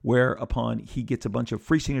 whereupon he gets a bunch of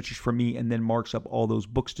free signatures from me and then marks up all those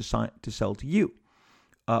books to sell to you.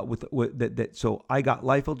 So I got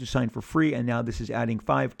Liefeld to sign for free, and now this is adding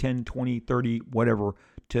 5, 10, 20, 30, whatever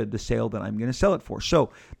to the sale that I'm going to sell it for. So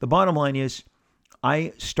the bottom line is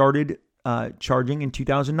I started charging in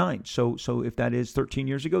 2009. So if that is 13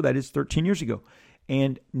 years ago, that is 13 years ago.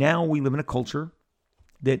 And now we live in a culture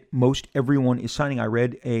that most everyone is signing. I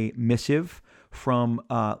read a missive from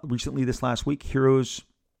recently this last week, Heroes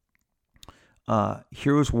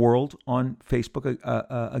World on Facebook.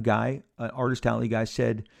 A guy, an Artist Alley guy,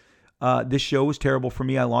 said, this show was terrible for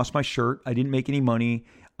me. I lost my shirt. I didn't make any money.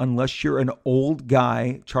 Unless you're an old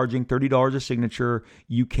guy charging $30 a signature,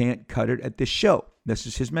 you can't cut it at this show. This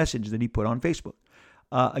is his message that he put on Facebook.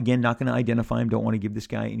 Again, not going to identify him. Don't want to give this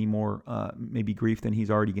guy any more maybe grief than he's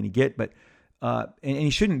already going to get. But and he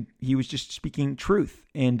shouldn't. He was just speaking truth.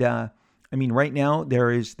 And right now there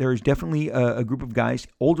is definitely a group of guys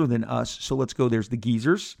older than us. So let's go. There's the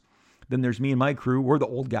geezers. Then there's me and my crew. We're the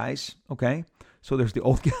old guys. Okay. So there's the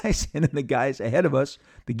old guys, and then the guys ahead of us,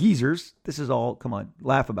 the geezers. This is all, come on,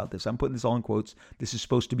 laugh about this. I'm putting this all in quotes. This is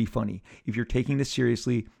supposed to be funny. If you're taking this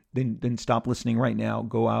seriously, then stop listening right now.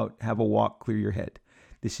 Go out, have a walk, clear your head.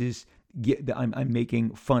 This is, I'm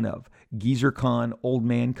making fun of Geezer Con, Old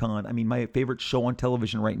Man Con. My favorite show on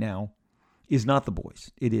television right now is not The Boys.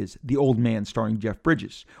 It is The Old Man, starring Jeff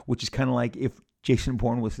Bridges, which is kind of like if Jason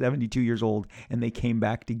Bourne was 72 years old and they came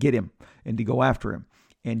back to get him and to go after him.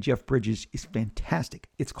 And Jeff Bridges is fantastic.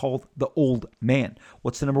 It's called The Old Man.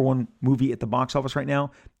 What's the number one movie at the box office right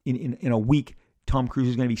now? In a week, Tom Cruise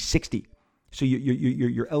is going to be 60. So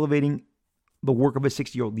you're elevating the work of a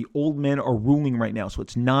 60-year-old. The old men are ruling right now, so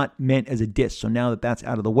it's not meant as a diss. So now that that's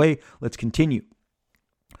out of the way, let's continue.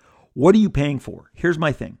 What are you paying for? Here's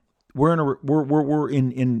my thing. We're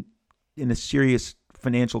in a serious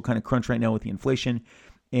financial kind of crunch right now with the inflation,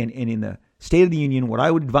 and in the State of the Union, what I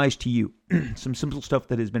would advise to you, some simple stuff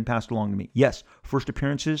that has been passed along to me. Yes, first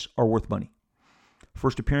appearances are worth money.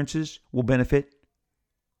 First appearances will benefit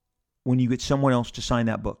when you get someone else to sign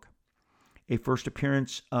that book. A first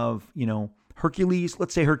appearance of, Hercules.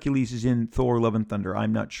 Let's say Hercules is in Thor: Love and Thunder.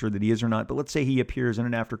 I'm not sure that he is or not, but let's say he appears in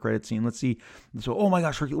an after credit scene. Let's see. So, oh my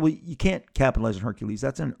gosh, Hercules. Well, you can't capitalize on Hercules.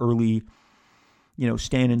 That's an early,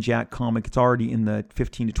 Stan and Jack comic. It's already in the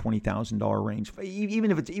 $15,000 to $20,000 range.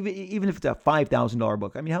 Even if it's a $5,000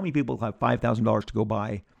 book. How many people have $5,000 to go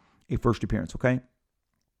buy a first appearance? Okay,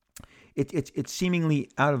 it's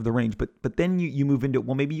seemingly out of the range. But then you move into,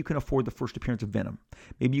 well, maybe you can afford the first appearance of Venom.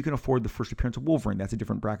 Maybe you can afford the first appearance of Wolverine. That's a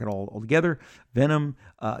different bracket altogether. Venom,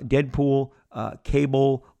 Deadpool,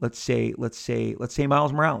 Cable. Let's say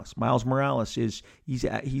Miles Morales. Miles Morales he's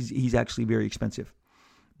actually very expensive.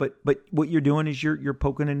 But what you're doing is you're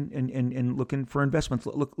poking and looking for investments.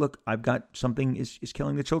 Look, I've got something is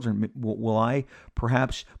killing the children. Will I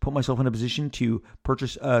perhaps put myself in a position to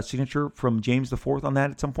purchase a signature from James IV on that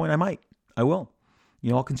at some point? I might. I will.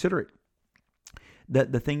 I'll consider it.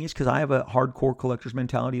 The thing is, because I have a hardcore collector's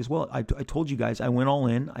mentality as well. I told you guys I went all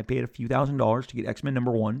in. I paid a few $1,000s to get X-Men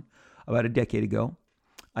 #1 about a decade ago.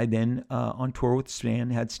 I then on tour with Stan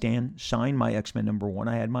had Stan sign my X-Men #1.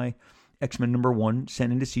 I had my X-Men #1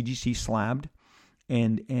 sent into CGC, slabbed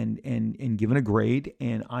and given a grade.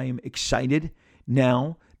 And I am excited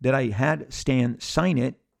now that I had Stan sign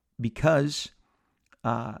it because,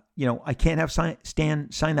 I can't have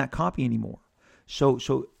Stan sign that copy anymore.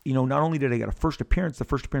 So not only did I get the first appearance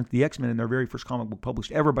of the X-Men in their very first comic book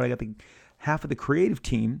published ever, but I got the half of the creative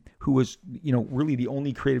team, who was really the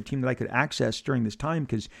only creative team that I could access during this time,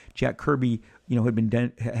 because Jack Kirby had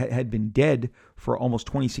been dead for almost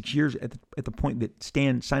 26 years at the point that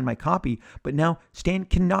Stan signed my copy. But now Stan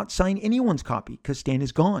cannot sign anyone's copy because Stan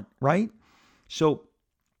is gone, right? So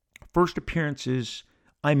first appearances,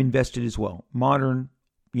 I'm invested as well. Modern,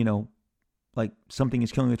 like Something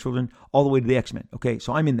is Killing the Children, all the way to the X-Men. Okay,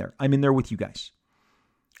 so I'm in there. I'm in there with you guys.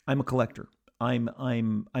 I'm a collector. I'm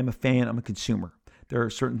a fan. I'm a consumer. There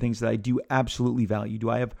are certain things that I do absolutely value. Do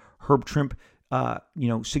I have Herb Trimp,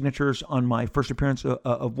 signatures on my first appearance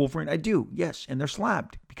of Wolverine? I do, yes, and they're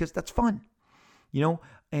slabbed because that's fun,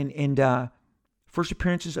 And first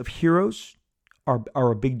appearances of heroes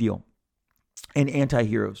are a big deal, and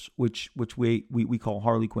anti-heroes, which we call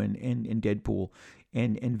Harley Quinn and Deadpool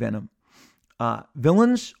and Venom.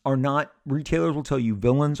 Villains are not, retailers will tell you,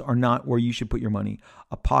 villains are not where you should put your money.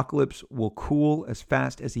 Apocalypse will cool as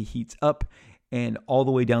fast as he heats up, and all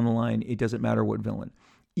the way down the line, it doesn't matter what villain.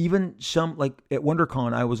 Even some, like at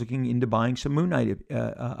WonderCon, I was looking into buying some Moon Knight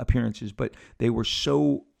appearances, but they were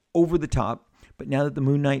so over the top. But now that the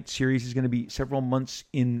Moon Knight series is going to be several months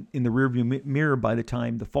in the rearview mirror by the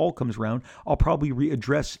time the fall comes around, I'll probably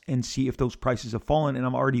readdress and see if those prices have fallen. And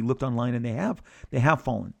I've already looked online, and they have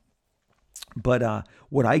fallen. But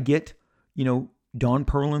would I get, Don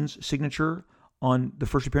Perlin's signature on the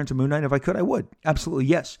first appearance of Moon Knight? If I could, I would. Absolutely,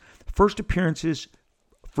 yes. First appearances,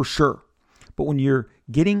 for sure. But when you're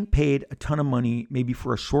getting paid a ton of money, maybe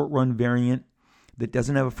for a short-run variant that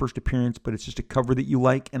doesn't have a first appearance, but it's just a cover that you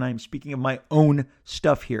like, and I'm speaking of my own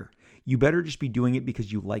stuff here, you better just be doing it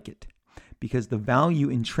because you like it. Because the value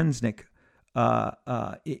intrinsic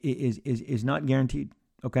is not guaranteed,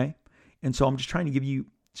 okay? And so I'm just trying to give you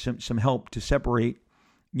some help to separate,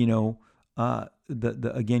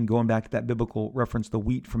 the again, going back to that biblical reference, the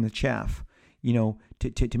wheat from the chaff, to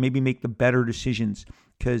maybe make the better decisions.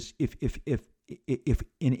 Because if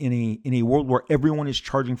in a world where everyone is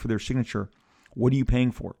charging for their signature, what are you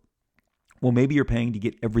paying for? Well, maybe you're paying to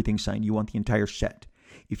get everything signed. You want the entire set.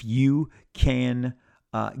 If you can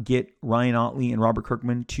get Ryan Otley and Robert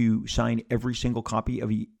Kirkman to sign every single copy of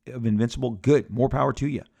Invincible, good, more power to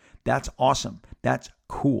you. That's awesome. That's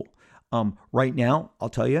cool. Right now, I'll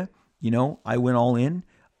tell you, I went all in.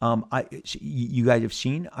 You guys have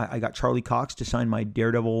seen, I got Charlie Cox to sign my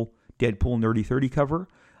Daredevil Deadpool Nerdy 30 cover.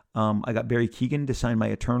 I got Barry Keoghan to sign my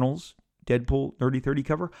Eternals Deadpool Nerdy 30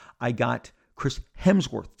 cover. I got Chris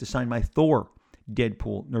Hemsworth to sign my Thor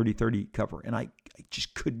Deadpool Nerdy 30 cover. And I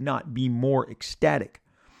just could not be more ecstatic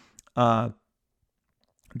that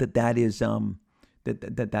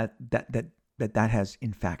has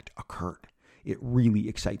in fact occurred. It really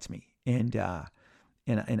excites me, and I'm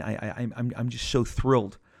just so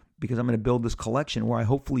thrilled because I'm going to build this collection where I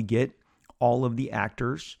hopefully get all of the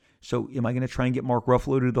actors. So, am I going to try and get Mark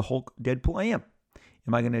Ruffalo to do the Hulk Deadpool? I am.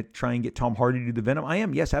 Am I going to try and get Tom Hardy to do the Venom? I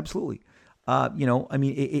am. Yes, absolutely.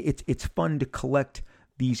 It's fun to collect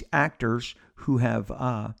these actors who have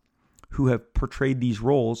portrayed these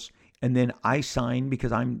roles. And then I sign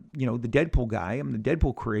because I'm, the Deadpool guy. I'm the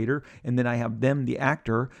Deadpool creator, and then I have them, the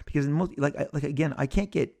actor. Because again, I can't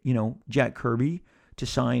get Jack Kirby to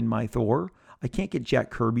sign my Thor. I can't get Jack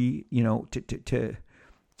Kirby,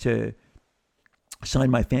 to sign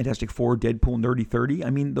my Fantastic Four Deadpool Nerdy 30. I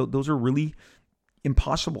mean, those are really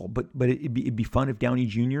impossible. But it'd be fun if Downey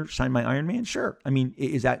Jr. signed my Iron Man. Sure. I mean,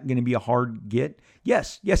 is that going to be a hard get?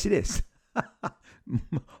 Yes, it is.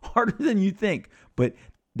 Harder than you think, but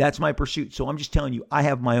that's my pursuit. So I'm just telling you, I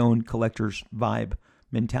have my own collector's vibe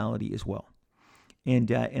mentality as well. And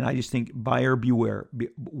I just think buyer beware.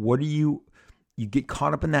 What are you get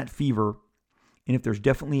caught up in that fever. And if there's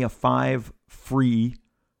definitely a 5 free,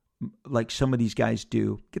 like some of these guys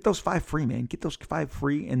do, get those 5 free, man. Get those 5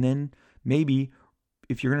 free. And then maybe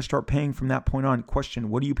if you're going to start paying from that point on, question,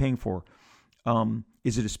 what are you paying for?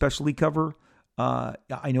 Is it a specialty cover?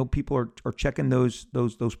 I know people are checking those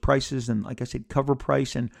prices, and like I said, cover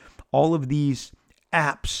price and all of these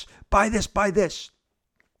apps. Buy this.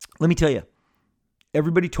 Let me tell you,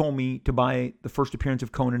 everybody told me to buy the first appearance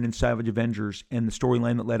of Conan in Savage Avengers and the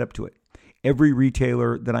storyline that led up to it. Every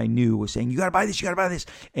retailer that I knew was saying, you got to buy this.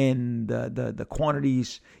 And the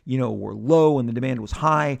quantities, were low and the demand was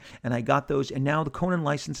high. And I got those. And now the Conan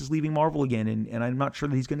license is leaving Marvel again. And I'm not sure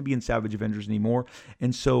that he's going to be in Savage Avengers anymore.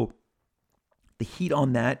 And so the heat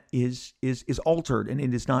on that is altered, and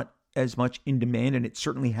it is not as much in demand, and it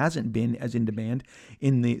certainly hasn't been as in demand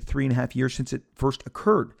in the 3.5 years since it first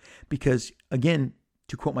occurred. Because, again,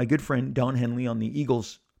 to quote my good friend Don Henley on the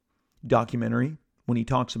Eagles documentary, when he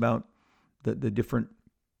talks about the different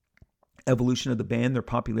evolution of the band, their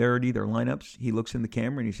popularity, their lineups. He looks in the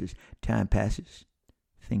camera and he says, "Time passes,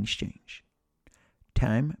 things change.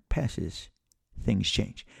 Time passes, things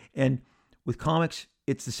change." And with comics,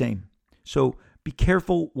 it's the same. So be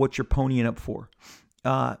careful what you're ponying up for.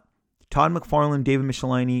 Todd McFarlane, David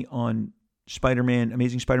Michelinie on Spider-Man,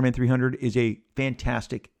 Amazing Spider-Man 300 is a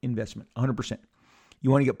fantastic investment, 100%. You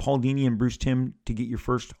want to get Paul Dini and Bruce Timm to get your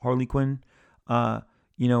first Harley Quinn, a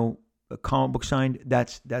comic book signed.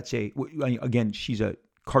 That's again, she's a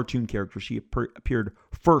cartoon character. She appeared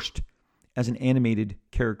first as an animated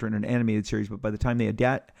character in an animated series, but by the time they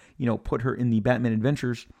put her in the Batman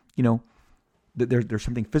Adventures, there's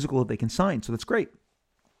something physical that they can sign. So that's great.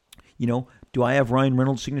 Do I have Ryan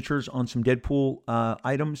Reynolds signatures on some Deadpool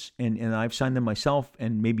items, and I've signed them myself,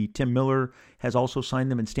 and maybe Tim Miller has also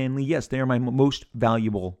signed them, and Stan Lee? Yes, they are my most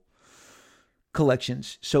valuable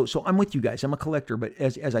collections. So I'm with you guys. I'm a collector, but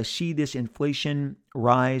as I see this inflation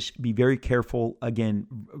rise, be very careful. Again,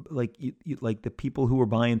 like the people who were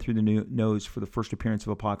buying through the nose for the first appearance of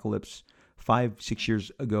Apocalypse 5-6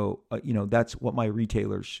 years ago, that's what my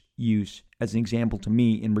retailers use as an example to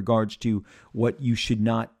me in regards to what you should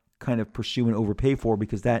not kind of pursue and overpay for,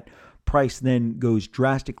 because that price then goes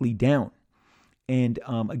drastically down. And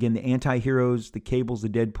again, the anti-heroes, the Cables, the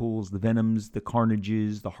Deadpools, the Venoms, the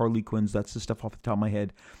Carnages, the Harley Quinns, that's the stuff off the top of my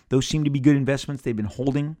head. Those seem to be good investments. They've been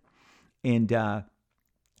holding. And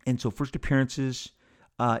so first appearances,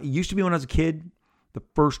 it used to be when I was a kid, the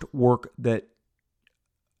first work that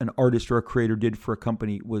an artist or a creator did for a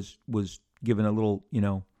company was given a little,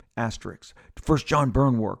 asterisk. The first John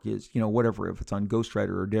Byrne work is, whatever, if it's on Ghost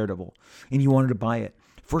Rider or Daredevil, and you wanted to buy it.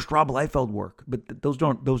 First Rob Liefeld work, but those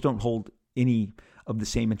don't hold any of the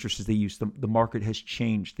same interests as they used. The market has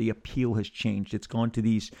changed. The appeal has changed. It's gone to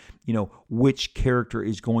these, which character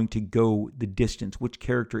is going to go the distance, which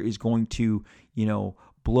character is going to,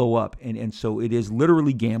 blow up. And so it is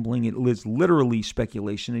literally gambling. It is literally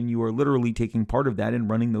speculation, and you are literally taking part of that and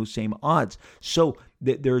running those same odds. So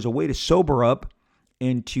there's a way to sober up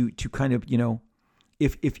and to kind of,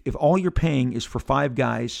 if all you're paying is for 5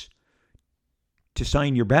 guys to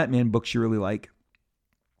sign your Batman books you really like,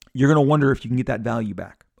 you're going to wonder if you can get that value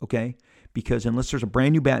back, okay? Because unless there's a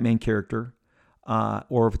brand new Batman character,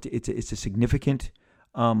 or if it's a significant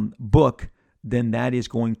book, then that is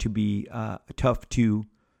going to be tough to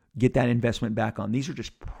get that investment back on. These are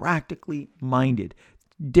just practically minded.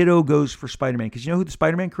 Ditto goes for Spider-Man, because you know who the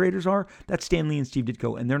Spider-Man creators are? That's Stan Lee and Steve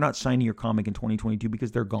Ditko, and they're not signing your comic in 2022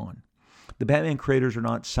 because they're gone. The Batman creators are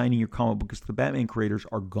not signing your comic because the Batman creators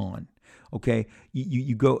are gone, okay?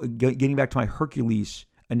 You go, getting back to my Hercules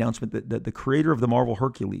announcement, that the creator of the Marvel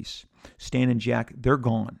Hercules, Stan and Jack, they're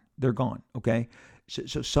gone. They're gone, okay?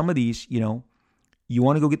 So some of these, you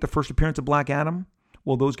want to go get the first appearance of Black Adam?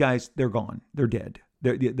 Well, those guys, they're gone. They're dead.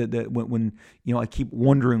 When I keep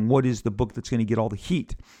wondering what is the book that's going to get all the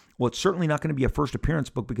heat. Well, it's certainly not going to be a first appearance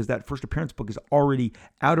book, because that first appearance book is already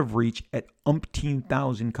out of reach at umpteen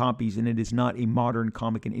thousand copies, and it is not a modern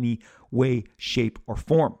comic in any way, shape, or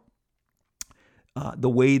form. The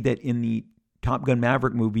way that in the Top Gun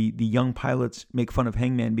Maverick movie, the young pilots make fun of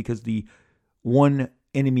Hangman because the one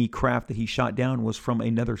enemy craft that he shot down was from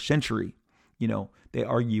another century. They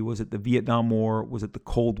argue, was it the Vietnam War? Was it the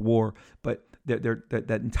Cold War? But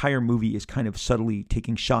that entire movie is kind of subtly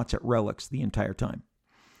taking shots at relics the entire time.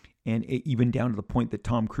 And even down to the point that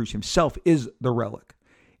Tom Cruise himself is the relic.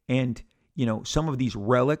 And, some of these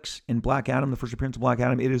relics in Black Adam, the first appearance of Black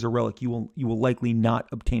Adam, it is a relic. You will likely not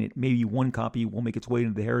obtain it. Maybe one copy will make its way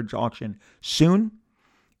into the Heritage auction soon.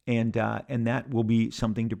 And that will be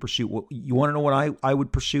something to pursue. You want to know what I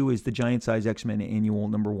would pursue is the Giant Size X-Men Annual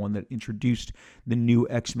 #1 that introduced the new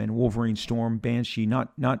X-Men: Wolverine, Storm, Banshee.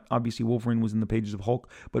 Not obviously Wolverine was in the pages of Hulk,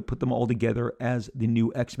 but put them all together as the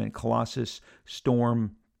new X-Men: Colossus,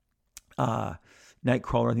 Storm,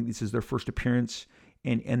 Nightcrawler. I think this is their first appearance,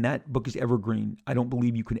 and that book is evergreen. I don't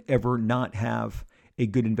believe you can ever not have a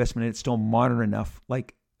good investment, and it's still modern enough,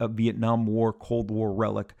 like a Vietnam War, Cold War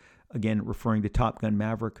relic. Again, referring to Top Gun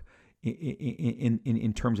Maverick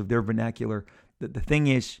in terms of their vernacular. The thing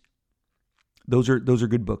is, those are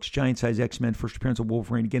good books. Giant Size X-Men, first appearance of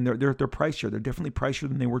Wolverine. Again, they're pricier. They're definitely pricier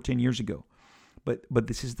than they were 10 years ago. But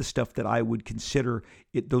this is the stuff that I would consider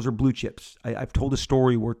it. Those are blue chips. I've told a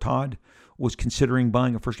story where Todd was considering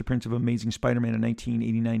buying a first appearance of Amazing Spider-Man in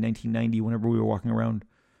 1989, 1990, whenever we were walking around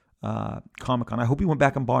Comic-Con. I hope he went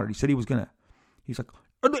back and bought it. He said he was gonna. He's like,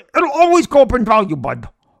 it'll always go up in value, bud.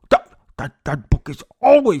 That book is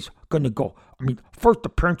always going to go. First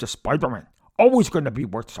appearance of Spider-Man, always going to be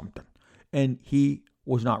worth something. And he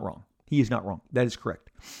was not wrong. He is not wrong. That is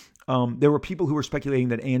correct. There were people who were speculating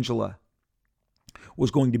that Angela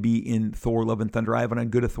was going to be in Thor: Love and Thunder. I have it on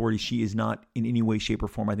good authority. She is not in any way, shape, or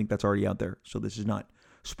form. I think that's already out there. So this is not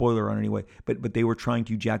spoiler on any way. But they were trying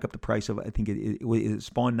to jack up the price of, I think it was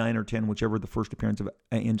Spawn 9 or 10, whichever the first appearance of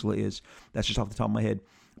Angela is. That's just off the top of my head.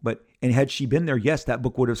 And had she been there, yes, that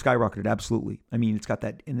book would have skyrocketed. Absolutely. I mean, it's got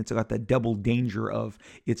that double danger of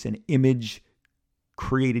it's an Image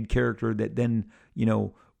created character that then,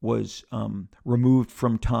 was removed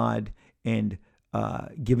from Todd and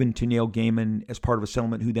given to Neil Gaiman as part of a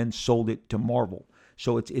settlement, who then sold it to Marvel.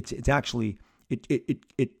 So it's actually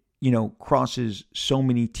it crosses so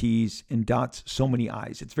many T's and dots so many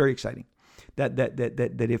I's. It's very exciting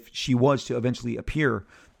that if she was to eventually appear,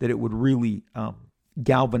 that it would really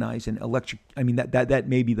galvanize and electric. I mean, that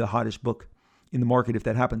may be the hottest book in the market if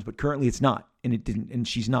that happens, but currently it's not, and it didn't, and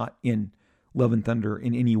she's not in Love and Thunder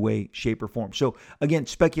in any way, shape, or form. So again,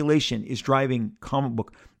 speculation is driving comic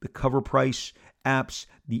book. The cover price, apps,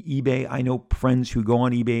 the eBay. I know friends who go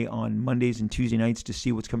on eBay on Mondays and Tuesday nights to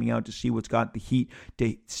see what's coming out, to see what's got the heat,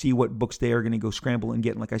 to see what books they are going to go scramble and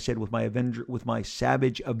get. And like I said, with my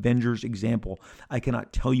Savage Avengers example, I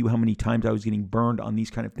cannot tell you how many times I was getting burned on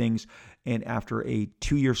these kind of things. And after a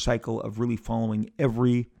 2-year cycle of really following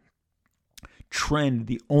every trend,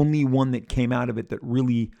 the only one that came out of it that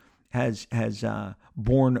really has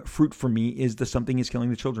borne fruit for me is the Something is Killing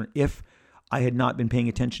the Children. If I had not been paying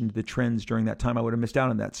attention to the trends during that time, I would have missed out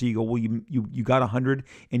on that. So you go, well, you got 100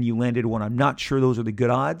 and you landed one. I'm not sure those are the good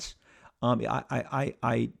odds.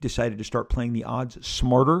 I decided to start playing the odds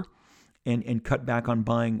smarter and cut back on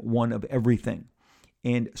buying one of everything.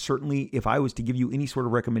 And certainly, if I was to give you any sort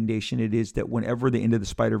of recommendation, it is that whenever the Into the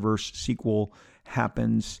Spider-Verse sequel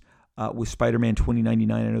happens, with Spider-Man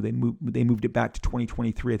 2099, I know they moved it back to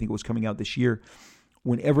 2023. I think it was coming out this year.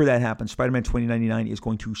 Whenever that happens, Spider-Man 2099 is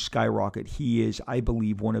going to skyrocket. He is, I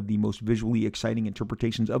believe, one of the most visually exciting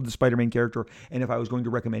interpretations of the Spider-Man character. And if I was going to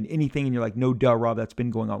recommend anything, and you're like, no, duh, Rob, that's been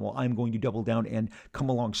going on. Well, I'm going to double down and come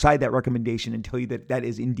alongside that recommendation and tell you that that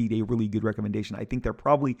is indeed a really good recommendation. I think they're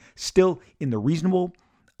probably still in the reasonable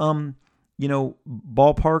ballpark.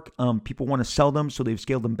 People want to sell them, so they've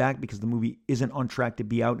scaled them back because the movie isn't on track to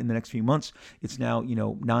be out in the next few months. It's now,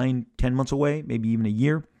 9-10 months away, maybe even a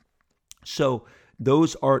year. So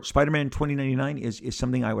those are Spider-Man 2099 is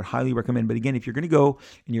something I would highly recommend. But again, if you're going to go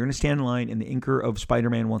and you're going to stand in line and the inker of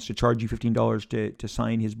Spider-Man wants to charge you $15 to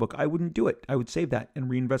sign his book, I wouldn't do it. I would save that and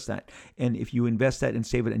reinvest that. And if you invest that and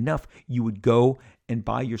save it enough, you would go and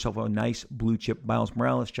buy yourself a nice blue chip Miles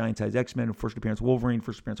Morales, Giant Size X-Men, First Appearance Wolverine,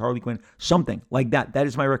 First Appearance Harley Quinn, something like that. That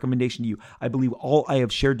is my recommendation to you. I believe all I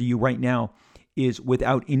have shared to you right now is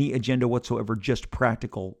without any agenda whatsoever, just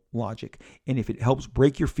practical logic. And if it helps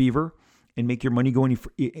break your fever and make your money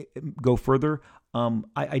go further,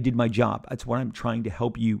 I did my job. That's what I'm trying to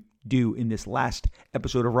help you do in this last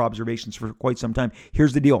episode of Robservations for quite some time.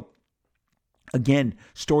 Here's the deal. Again,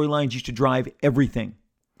 storylines used to drive everything.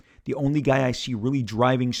 The only guy I see really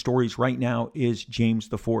driving stories right now is James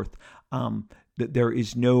IV. There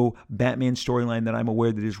is no Batman storyline that I'm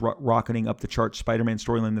aware that is rocketing up the charts, Spider-Man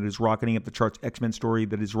storyline that is rocketing up the charts, X-Men story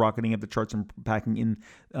that is rocketing up the charts and packing in,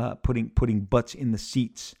 putting butts in the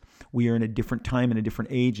seats. We are in a different time and a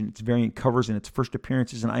different age, and it's variant covers and it's first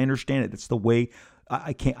appearances, and I understand it. That's the way.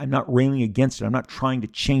 I'm not railing against it. I'm not trying to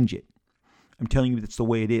change it. I'm telling you that's the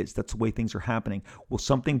way it is. That's the way things are happening. Will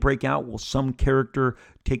something break out? Will some character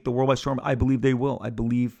take the world by storm? I believe they will. I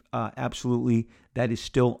believe absolutely that is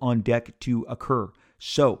still on deck to occur.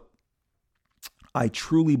 So I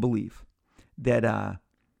truly believe that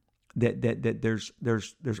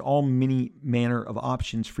there's all many manner of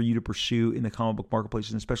options for you to pursue in the comic book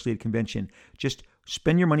marketplace, and especially at a convention. Just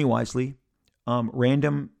spend your money wisely.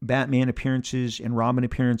 Random Batman appearances and Robin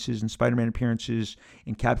appearances and Spider-Man appearances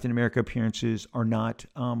and Captain America appearances are not,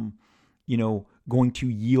 going to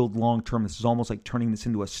yield long-term. This is almost like turning this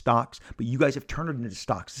into a stocks, but you guys have turned it into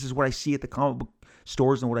stocks. This is what I see at the comic book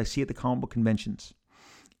stores and what I see at the comic book conventions.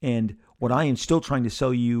 And what I am still trying to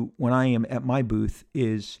sell you when I am at my booth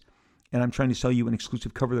is, and I'm trying to sell you an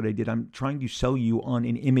exclusive cover that I did. I'm trying to sell you on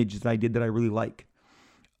an image that I did that I really like.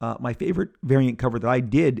 My favorite variant cover that I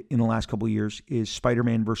did in the last couple of years is is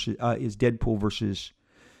Deadpool versus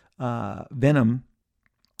Venom,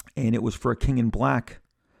 and it was for a King in Black,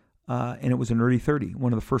 and it was a Nerdy 30,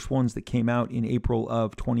 one of the first ones that came out in April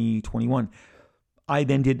of 2021. I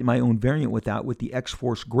then did my own variant with that, with the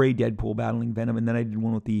X-Force Gray Deadpool battling Venom, and then I did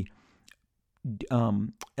one with the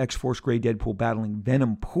X-Force Gray Deadpool battling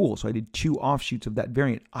Venom Pool. So I did 2 offshoots of that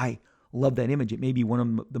variant. I love that image. It may be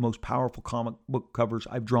one of the most powerful comic book covers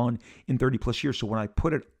I've drawn in 30 plus years. So when I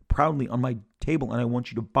put it proudly on my table and I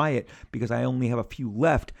want you to buy it because I only have a few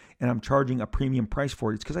left and I'm charging a premium price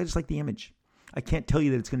for it, it's because I just like the image. I can't tell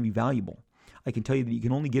you that it's going to be valuable. I can tell you that you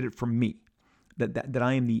can only get it from me. That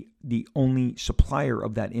I am the only supplier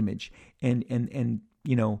of that image, and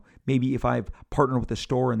maybe if I've partnered with a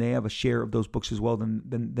store and they have a share of those books as well,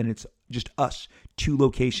 then it's just us, 2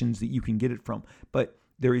 locations that you can get it from. But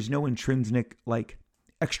there is no intrinsic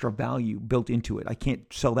extra value built into it. I can't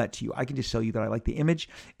sell that to you. I can just tell you that I like the image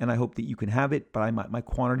and I hope that you can have it, but my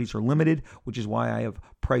quantities are limited, which is why I have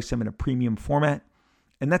priced them in a premium format,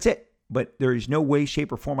 and that's it. But there is no way,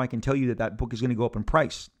 shape, or form I can tell you that book is going to go up in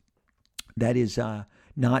price. That is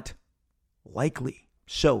not likely.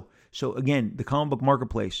 So again, the comic book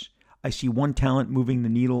marketplace, I see one talent moving the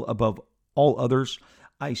needle above all others.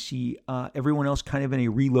 I see everyone else kind of in a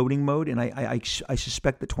reloading mode, and I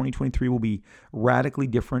suspect that 2023 will be radically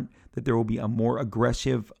different, that there will be a more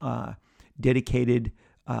aggressive, dedicated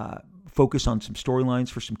focus on some storylines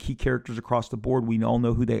for some key characters across the board. We all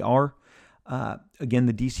know who they are. Again,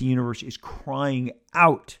 the DC Universe is crying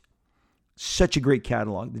out. Such a great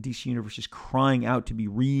catalog. The DC Universe is crying out to be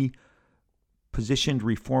repositioned,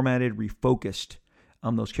 reformatted, refocused.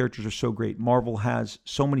 Those characters are so great. Marvel has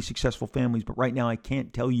so many successful families, but right now I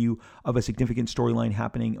can't tell you of a significant storyline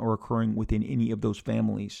happening or occurring within any of those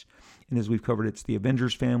families. And as we've covered, it's the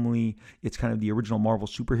Avengers family. It's kind of the original Marvel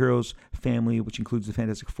superheroes family, which includes the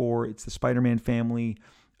Fantastic Four. It's the Spider-Man family,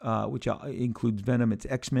 which includes Venom. It's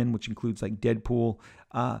X-Men, which includes like Deadpool.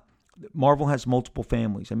 Marvel has multiple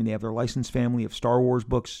families. I mean, they have their licensed family of Star Wars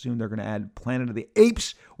books. Soon they're going to add Planet of the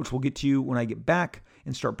Apes, which we'll get to when I get back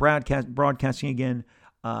and start broadcasting again.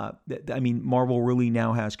 Marvel really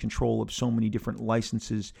now has control of so many different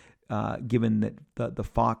licenses, given that the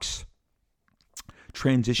Fox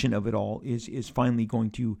transition of it all is finally going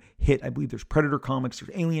to hit. I believe there's Predator comics,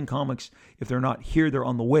 there's Alien comics. If they're not here, they're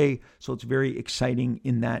on the way. So it's very exciting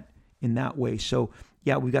in that way. So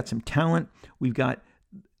yeah, we've got some talent. We've got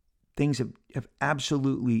things have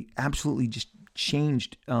absolutely just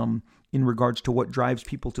changed in regards to what drives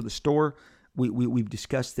people to the store. We've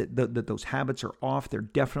discussed that those habits are off. They're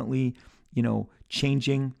definitely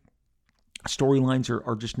changing. Storylines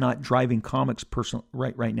are just not driving comics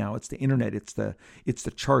right now. It's the internet. It's the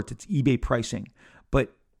charts. It's eBay pricing.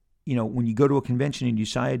 But when you go to a convention and you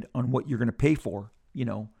decide on what you're going to pay for,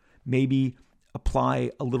 maybe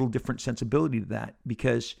apply a little different sensibility to that,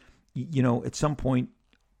 because at some point,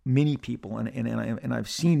 many people, and I've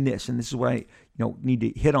seen this, and this is what I need to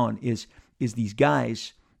hit on is these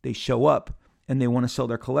guys, they show up and they want to sell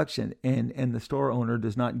their collection, and the store owner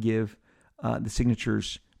does not give the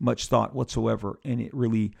signatures much thought whatsoever, and it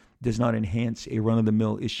really does not enhance a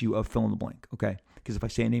run-of-the-mill issue of fill in the blank. Okay, because if I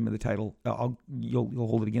say a name of the title, you'll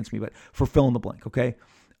hold it against me. But for fill in the blank, okay.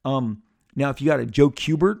 Now, if you got a Joe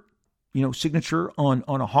Kubert, signature on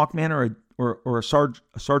a Hawkman or a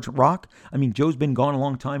Sergeant Rock, I mean, Joe's been gone a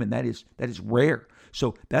long time, and that is rare.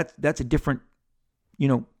 So that's a different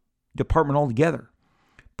department altogether.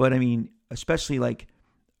 But I mean, especially like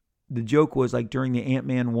the joke was like during the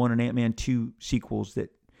Ant-Man 1 and Ant-Man 2 sequels that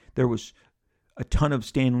there was a ton of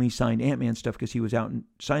Stan Lee signed Ant-Man stuff because he was out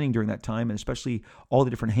signing during that time, and especially all the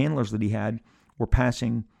different handlers that he had were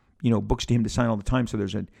passing books to him to sign all the time. So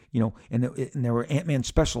there's and there were Ant-Man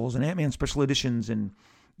specials and Ant-Man special editions and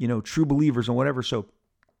True Believers and whatever. So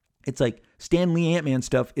it's like Stan Lee Ant-Man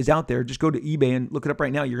stuff is out there. Just go to eBay and look it up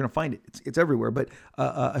right now. You're going to find it. It's everywhere. But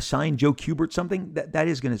a signed Joe Kubert something, that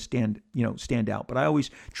is going to stand out. But I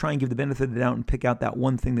always try and give the benefit of the doubt and pick out that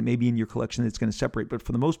one thing that may be in your collection that's going to separate. But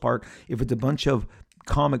for the most part, if it's a bunch of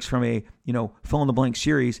comics from a fill in the blank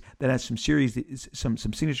series that has some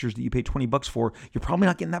signatures that you pay $20 for, you're probably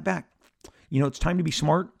not getting that back. It's time to be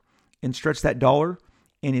smart and stretch that dollar.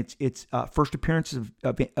 And it's first appearances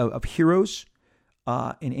of heroes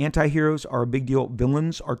and anti-heroes are a big deal.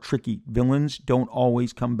 Villains are tricky. Villains don't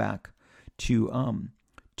always come back to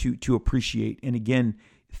appreciate. And again,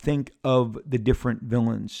 think of the different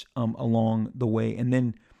villains along the way. And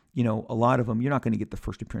then a lot of them, you're not going to get the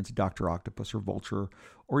first appearance of Dr. Octopus or Vulture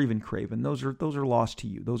or even Kraven. Those are lost to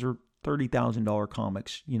you. Those are $30,000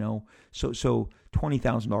 comics, so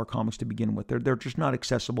 $20,000 comics to begin with. They're just not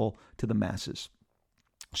accessible to the masses.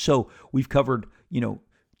 So we've covered,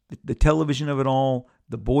 the television of it all,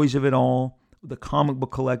 the boys of it all, the comic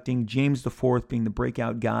book collecting, James IV being the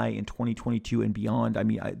breakout guy in 2022 and beyond. I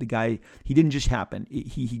mean, the guy, he didn't just happen.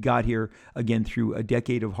 He got here, again, through a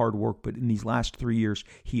decade of hard work, but in these last 3 years,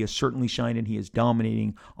 he has certainly shined and he is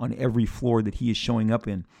dominating on every floor that he is showing up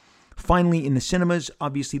in. Finally, in the cinemas,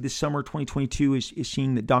 obviously this summer, 2022, is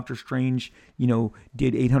seeing that Doctor Strange,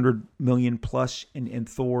 did 800 million plus, and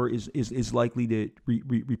Thor is likely to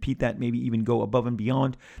repeat that, maybe even go above and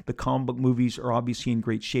beyond. The comic book movies are obviously in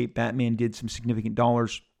great shape. Batman did some significant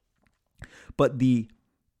dollars. but the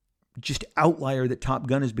just outlier that Top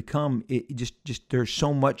Gun has become, it just there's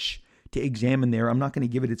so much to examine there. I'm not going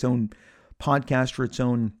to give it its own podcast or its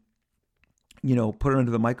own, put it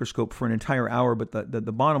under the microscope for an entire hour. But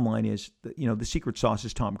the bottom line is, that, the secret sauce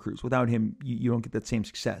is Tom Cruise. Without him, you don't get that same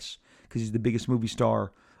success, because he's the biggest movie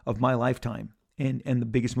star of my lifetime, and the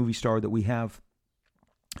biggest movie star that we have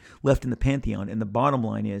left in the pantheon. And the bottom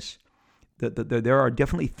line is that there are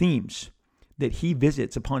definitely themes that he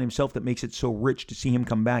visits upon himself that makes it so rich to see him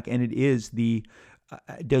come back. And it is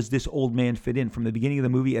does this old man fit in? From the beginning of the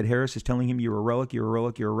movie, Ed Harris is telling him, you're a relic, you're a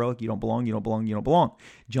relic, you're a relic, you don't belong, you don't belong, you don't belong.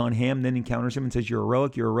 John Hamm then encounters him and says, you're a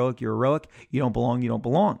relic, you're a relic, you're a relic, you don't belong, you don't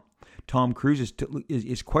belong. Tom Cruise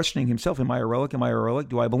is questioning himself, am I a relic, am I a relic,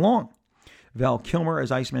 do I belong? Val Kilmer,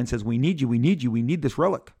 as Iceman, says, we need you, we need you, we need this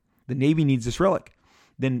relic. The Navy needs this relic.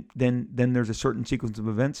 Then there's a certain sequence of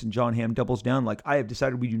events, and John Hamm doubles down like, I have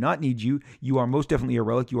decided we do not need you. You are most definitely a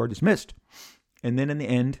relic. You are dismissed. And then in the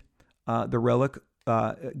end, the relic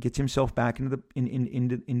gets himself back into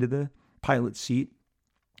the pilot's seat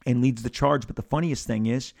and leads the charge. But the funniest thing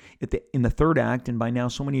is, in the third act, and by now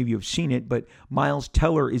so many of you have seen it, but Miles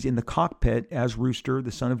Teller is in the cockpit as Rooster,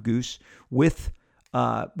 the son of Goose, with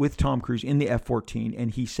Tom Cruise in the F-14,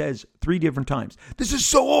 and he says 3 different times, "This is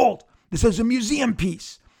so old. This is a museum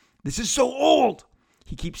piece. This is so old."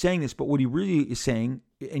 He keeps saying this, but what he really is saying,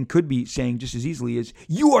 and could be saying just as easily, is,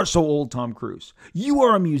 you are so old, Tom Cruise. You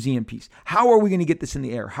are a museum piece. How are we going to get this in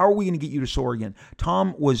the air? How are we going to get you to soar again?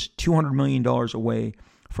 Tom was $200 million away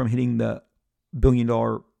from hitting the $1 billion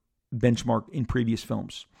benchmark in previous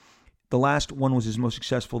films. The last one was his most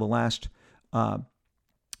successful. The last, I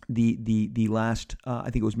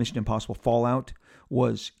think it was Mission Impossible Fallout,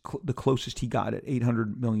 was the closest he got at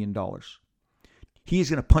 $800 million. He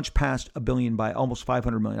is going to punch past $1 billion by almost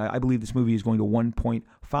 $500 million. I believe this movie is going to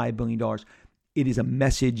 $1.5 billion. It is a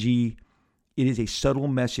messagey, it is a subtle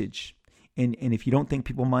message. And if you don't think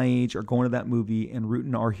people my age are going to that movie and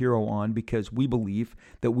rooting our hero on because we believe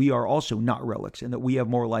that we are also not relics and that we have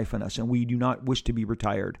more life in us and we do not wish to be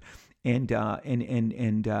retired, and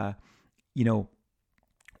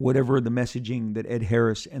whatever the messaging that Ed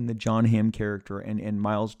Harris and the John Hamm character and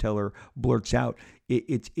Miles Teller blurts out,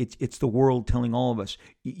 it's the world telling all of us,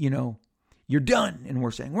 you're done. And we're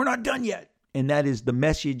saying, we're not done yet. And that is the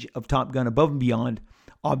message of Top Gun, above and beyond,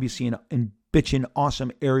 obviously, in bitchin'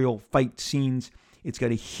 awesome aerial fight scenes. It's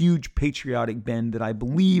got a huge patriotic bend that I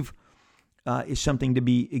believe is something to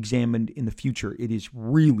be examined in the future. It is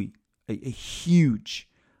really a huge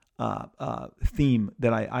theme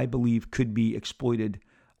that I believe could be exploited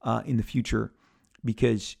in the future,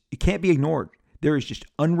 because it can't be ignored. There is just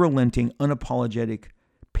unrelenting, unapologetic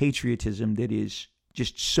patriotism that is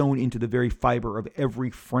just sewn into the very fiber of every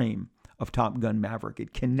frame of Top Gun Maverick.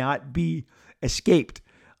 It cannot be escaped.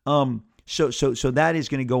 So that is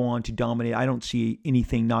going to go on to dominate. I don't see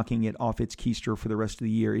anything knocking it off its keister for the rest of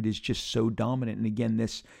the year. It is just so dominant. And again,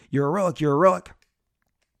 this, you're a relic, you're a relic.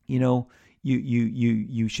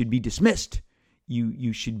 You should be dismissed.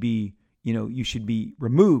 You should be, you should be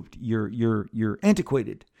removed. You're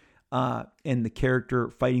antiquated. And the character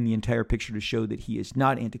fighting the entire picture to show that he is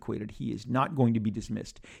not antiquated. He is not going to be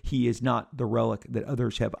dismissed. He is not the relic that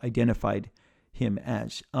others have identified him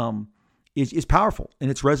as. Is powerful, and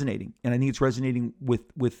it's resonating. And I think it's resonating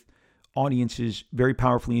with audiences very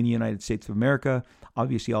powerfully in the United States of America.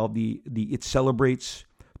 Obviously, all of it celebrates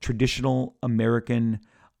traditional American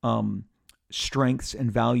strengths and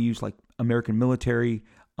values like American military,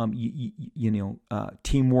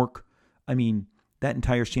 teamwork. I mean, that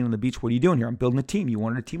entire scene on the beach. What are you doing here? I'm building a team. You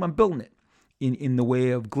wanted a team? I'm building it. In the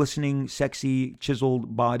way of glistening, sexy,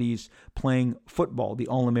 chiseled bodies playing football, the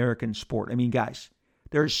all-American sport. I mean, guys,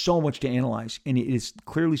 there is so much to analyze, and it has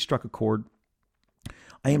clearly struck a chord.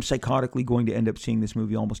 I am psychotically going to end up seeing this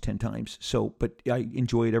movie almost 10 times. But I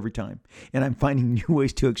enjoy it every time. And I'm finding new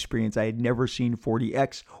ways to experience. I had never seen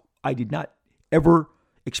 4DX. I did not ever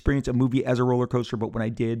experience a movie as a roller coaster, but when I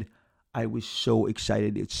did, I was so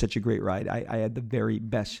excited. It's such a great ride. I had the very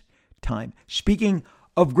best time. Speaking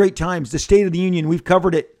of great times, the State of the Union, we've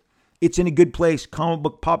covered it. It's in a good place. Comic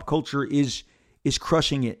book pop culture is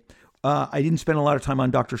crushing it. I didn't spend a lot of time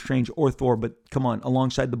on Doctor Strange or Thor, but come on,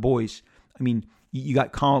 alongside the boys. I mean, you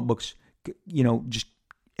got comic books, just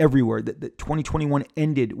everywhere. That 2021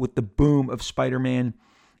 ended with the boom of Spider-Man,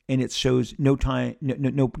 and it shows no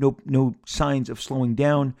signs of slowing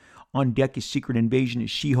down. On deck is Secret Invasion, is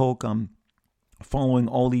She-Hulk. Following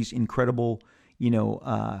all these incredible,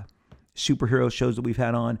 superhero shows that we've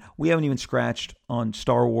had on. We haven't even scratched on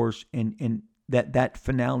Star Wars, and that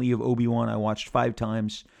finale of Obi-Wan I watched 5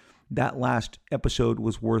 times. That last episode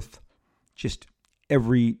was worth just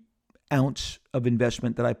every ounce of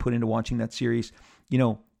investment that I put into watching that series.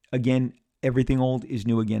 Again, everything old is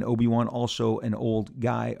new again. Obi-Wan, also an old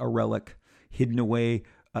guy, a relic, hidden away,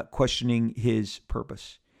 questioning his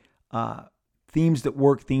purpose. Themes that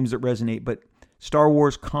work, themes that resonate. But Star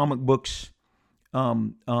Wars comic books,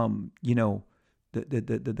 the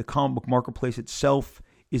comic book marketplace itself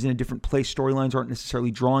is in a different place. Storylines aren't necessarily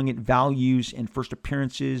drawing it. Values and first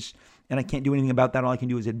appearances, and I can't do anything about that. All I can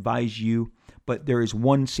do is advise you. But there is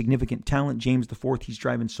one significant talent, James IV. He's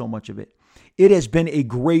driving so much of it. It has been a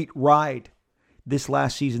great ride this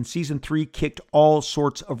last season. Season 3 kicked all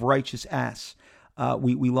sorts of righteous ass.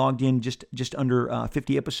 We logged in just under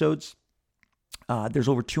 50 episodes. There's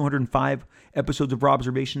over 205 episodes of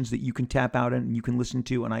Observations that you can tap out and you can listen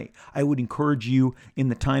to. And I would encourage you, in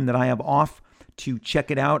the time that I have off, to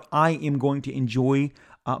check it out. I am going to enjoy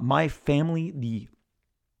my family the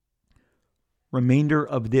remainder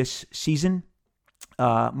of this season.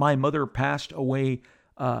 My mother passed away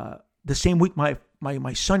the same week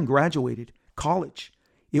my son graduated college.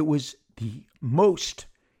 It was the most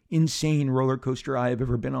insane roller coaster I have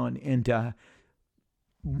ever been on, and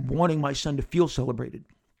wanting my son to feel celebrated,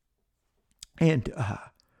 and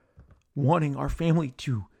wanting our family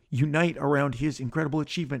to unite around his incredible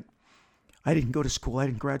achievement. I didn't go to school. I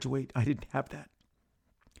didn't graduate. I didn't have that.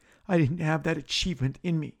 I didn't have that achievement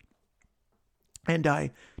in me. And I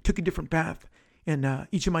took a different path. And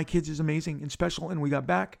each of my kids is amazing and special. And we got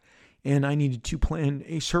back, and I needed to plan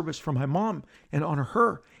a service for my mom and honor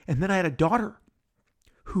her. And then I had a daughter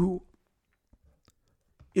who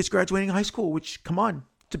is graduating high school, which, come on,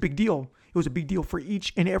 it's a big deal. It was a big deal for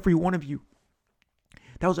each and every one of you.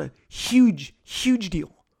 That was a huge, huge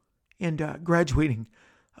deal. And graduating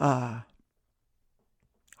high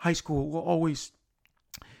school will always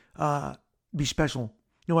be special.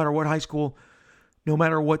 No matter what high school, no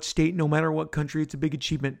matter what state, no matter what country, it's a big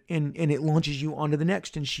achievement, and it launches you onto the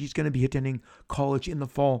next. And she's going to be attending college in the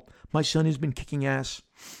fall. My son has been kicking ass.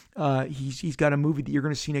 He's got a movie that you're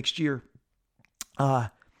going to see next year.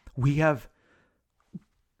 We have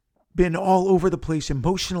been all over the place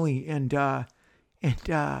emotionally, and I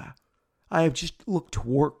have just looked to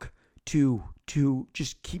work to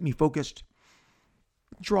just keep me focused,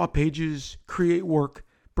 draw pages, create work,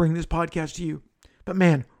 bring this podcast to you. But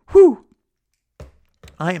man, whew,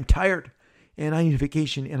 I am tired, and I need a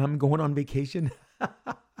vacation, and I'm going on vacation.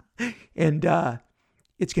 And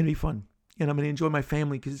it's going to be fun, and I'm going to enjoy my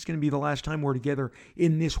family, because it's going to be the last time we're together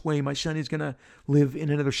in this way. My son is going to live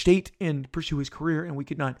in another state and pursue his career, and we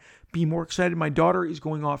could not be more excited. My daughter is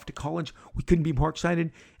going off to college. We couldn't be more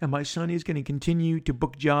excited. And my son is going to continue to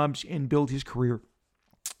book jobs and build his career.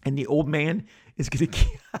 And the old man is going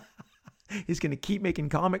to keep making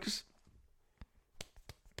comics.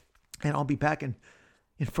 And I'll be back in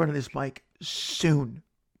front of this mic soon.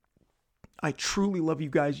 I truly love you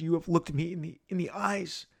guys. You have looked at me in the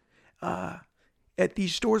eyes at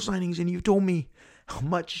these store signings, and you've told me how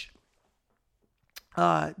much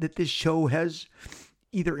that this show has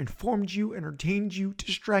either informed you, entertained you,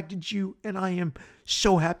 distracted you, and I am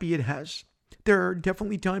so happy it has. There are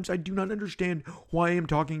definitely times I do not understand why I am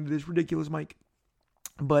talking to this ridiculous mic,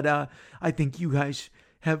 but I think you guys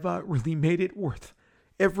have really made it worth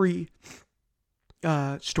every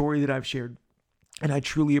story that I've shared. And I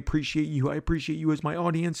truly appreciate you. I appreciate you as my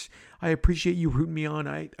audience. I appreciate you rooting me on.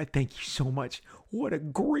 I thank you so much. What a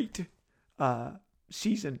great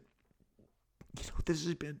season. This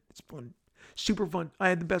has been, it's fun. Super fun. I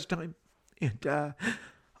had the best time. And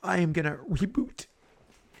I am going to reboot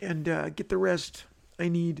and get the rest I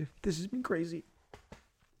need. This has been crazy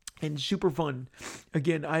and super fun.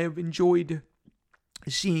 Again, I have enjoyed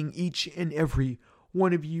seeing each and every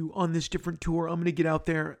one of you on this different tour. I'm going to get out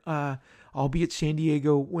there. I'll be at San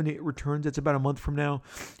Diego when it returns. That's about a month from now.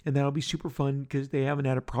 And that'll be super fun, because they haven't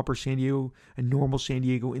had a proper San Diego, a normal San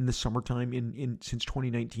Diego in the summertime since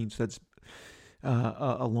 2019. So that's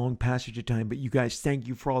a long passage of time. But you guys, thank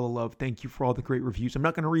you for all the love. Thank you for all the great reviews. I'm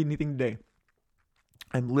not going to read anything today.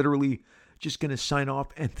 I'm literally just going to sign off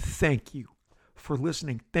and thank you for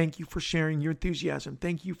listening. Thank you for sharing your enthusiasm.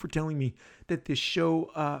 Thank you for telling me that this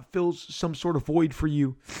show fills some sort of void for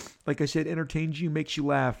you. Like I said, entertains you, makes you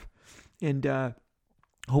laugh, and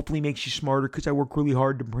hopefully makes you smarter, because I work really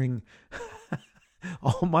hard to bring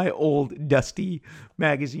all my old dusty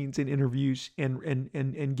magazines and interviews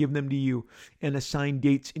and give them to you, and assign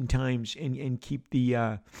dates and times, and keep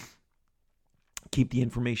the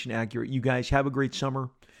information accurate. You guys have a great summer.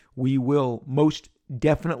 We will most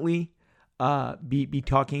definitely be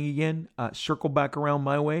talking again. Circle back around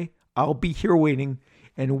my way. I'll be here waiting,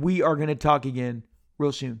 and we are going to talk again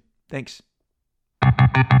real soon. Thanks.